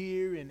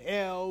reindeer and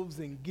elves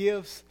and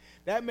gifts,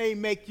 that may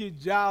make you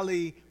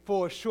jolly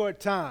for a short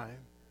time,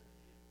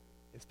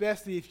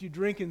 especially if you're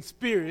drinking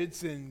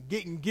spirits and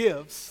getting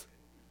gifts.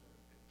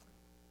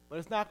 But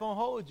it's not going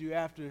to hold you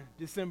after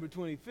December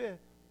 25th.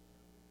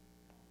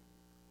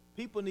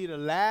 People need a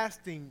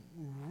lasting,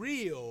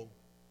 real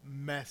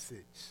message.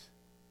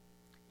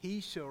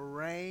 He shall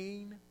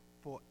reign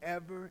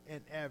forever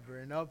and ever,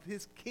 and of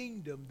his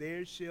kingdom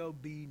there shall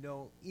be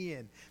no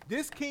end.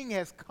 This king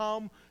has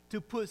come to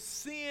put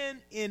sin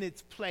in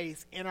its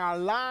place in our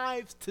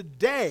lives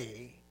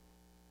today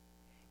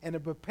and to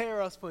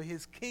prepare us for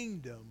his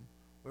kingdom,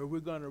 where we're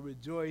going to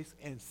rejoice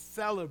and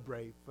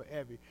celebrate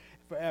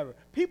forever.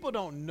 People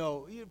don't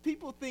know.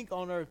 People think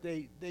on earth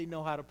they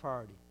know how to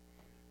party.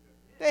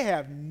 They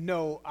have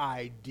no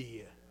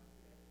idea.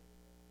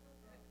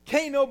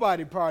 Can't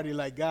nobody party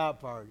like God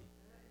party.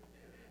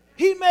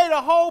 He made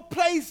a whole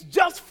place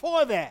just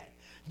for that,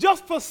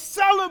 just for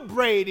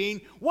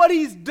celebrating what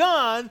he's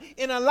done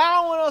in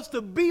allowing us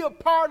to be a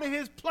part of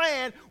his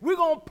plan. We're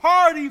going to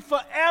party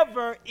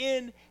forever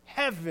in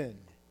heaven.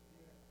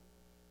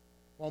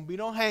 Won't be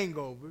no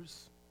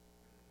hangovers,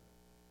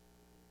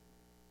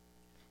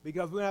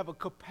 because we have a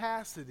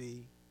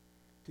capacity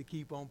to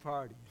keep on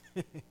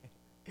partying.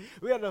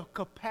 We have the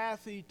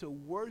capacity to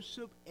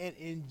worship and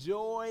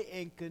enjoy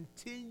and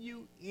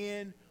continue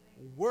in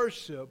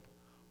worship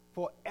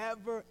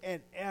forever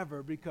and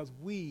ever, because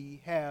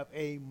we have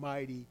a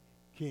mighty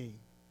King.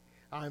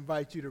 I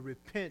invite you to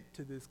repent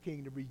to this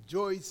King, to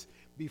rejoice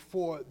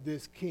before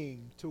this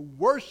King, to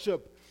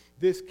worship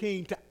this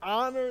King, to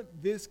honor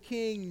this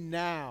King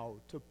now,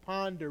 to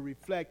ponder,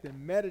 reflect,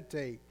 and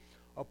meditate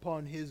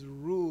upon his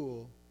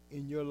rule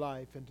in your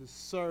life, and to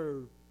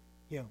serve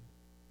him.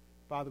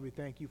 Father, we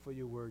thank you for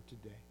your word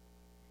today.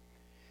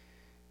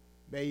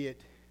 May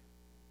it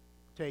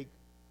take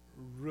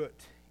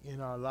root in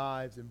our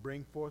lives and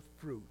bring forth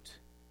fruit.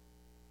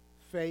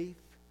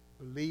 Faith,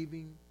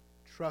 believing,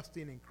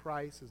 trusting in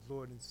Christ as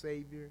Lord and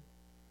Savior,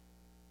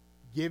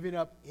 giving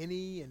up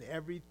any and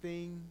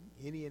everything,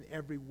 any and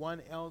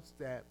everyone else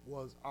that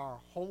was our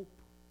hope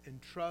and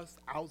trust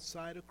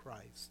outside of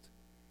Christ,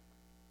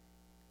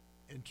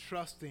 and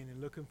trusting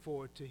and looking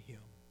forward to him,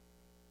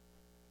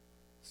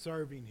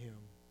 serving him,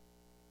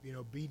 being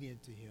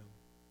obedient to him,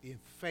 being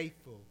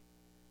faithful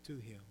to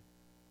him.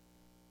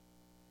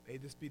 May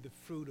this be the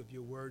fruit of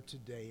your word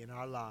today in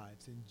our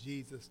lives. In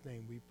Jesus'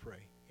 name we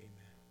pray.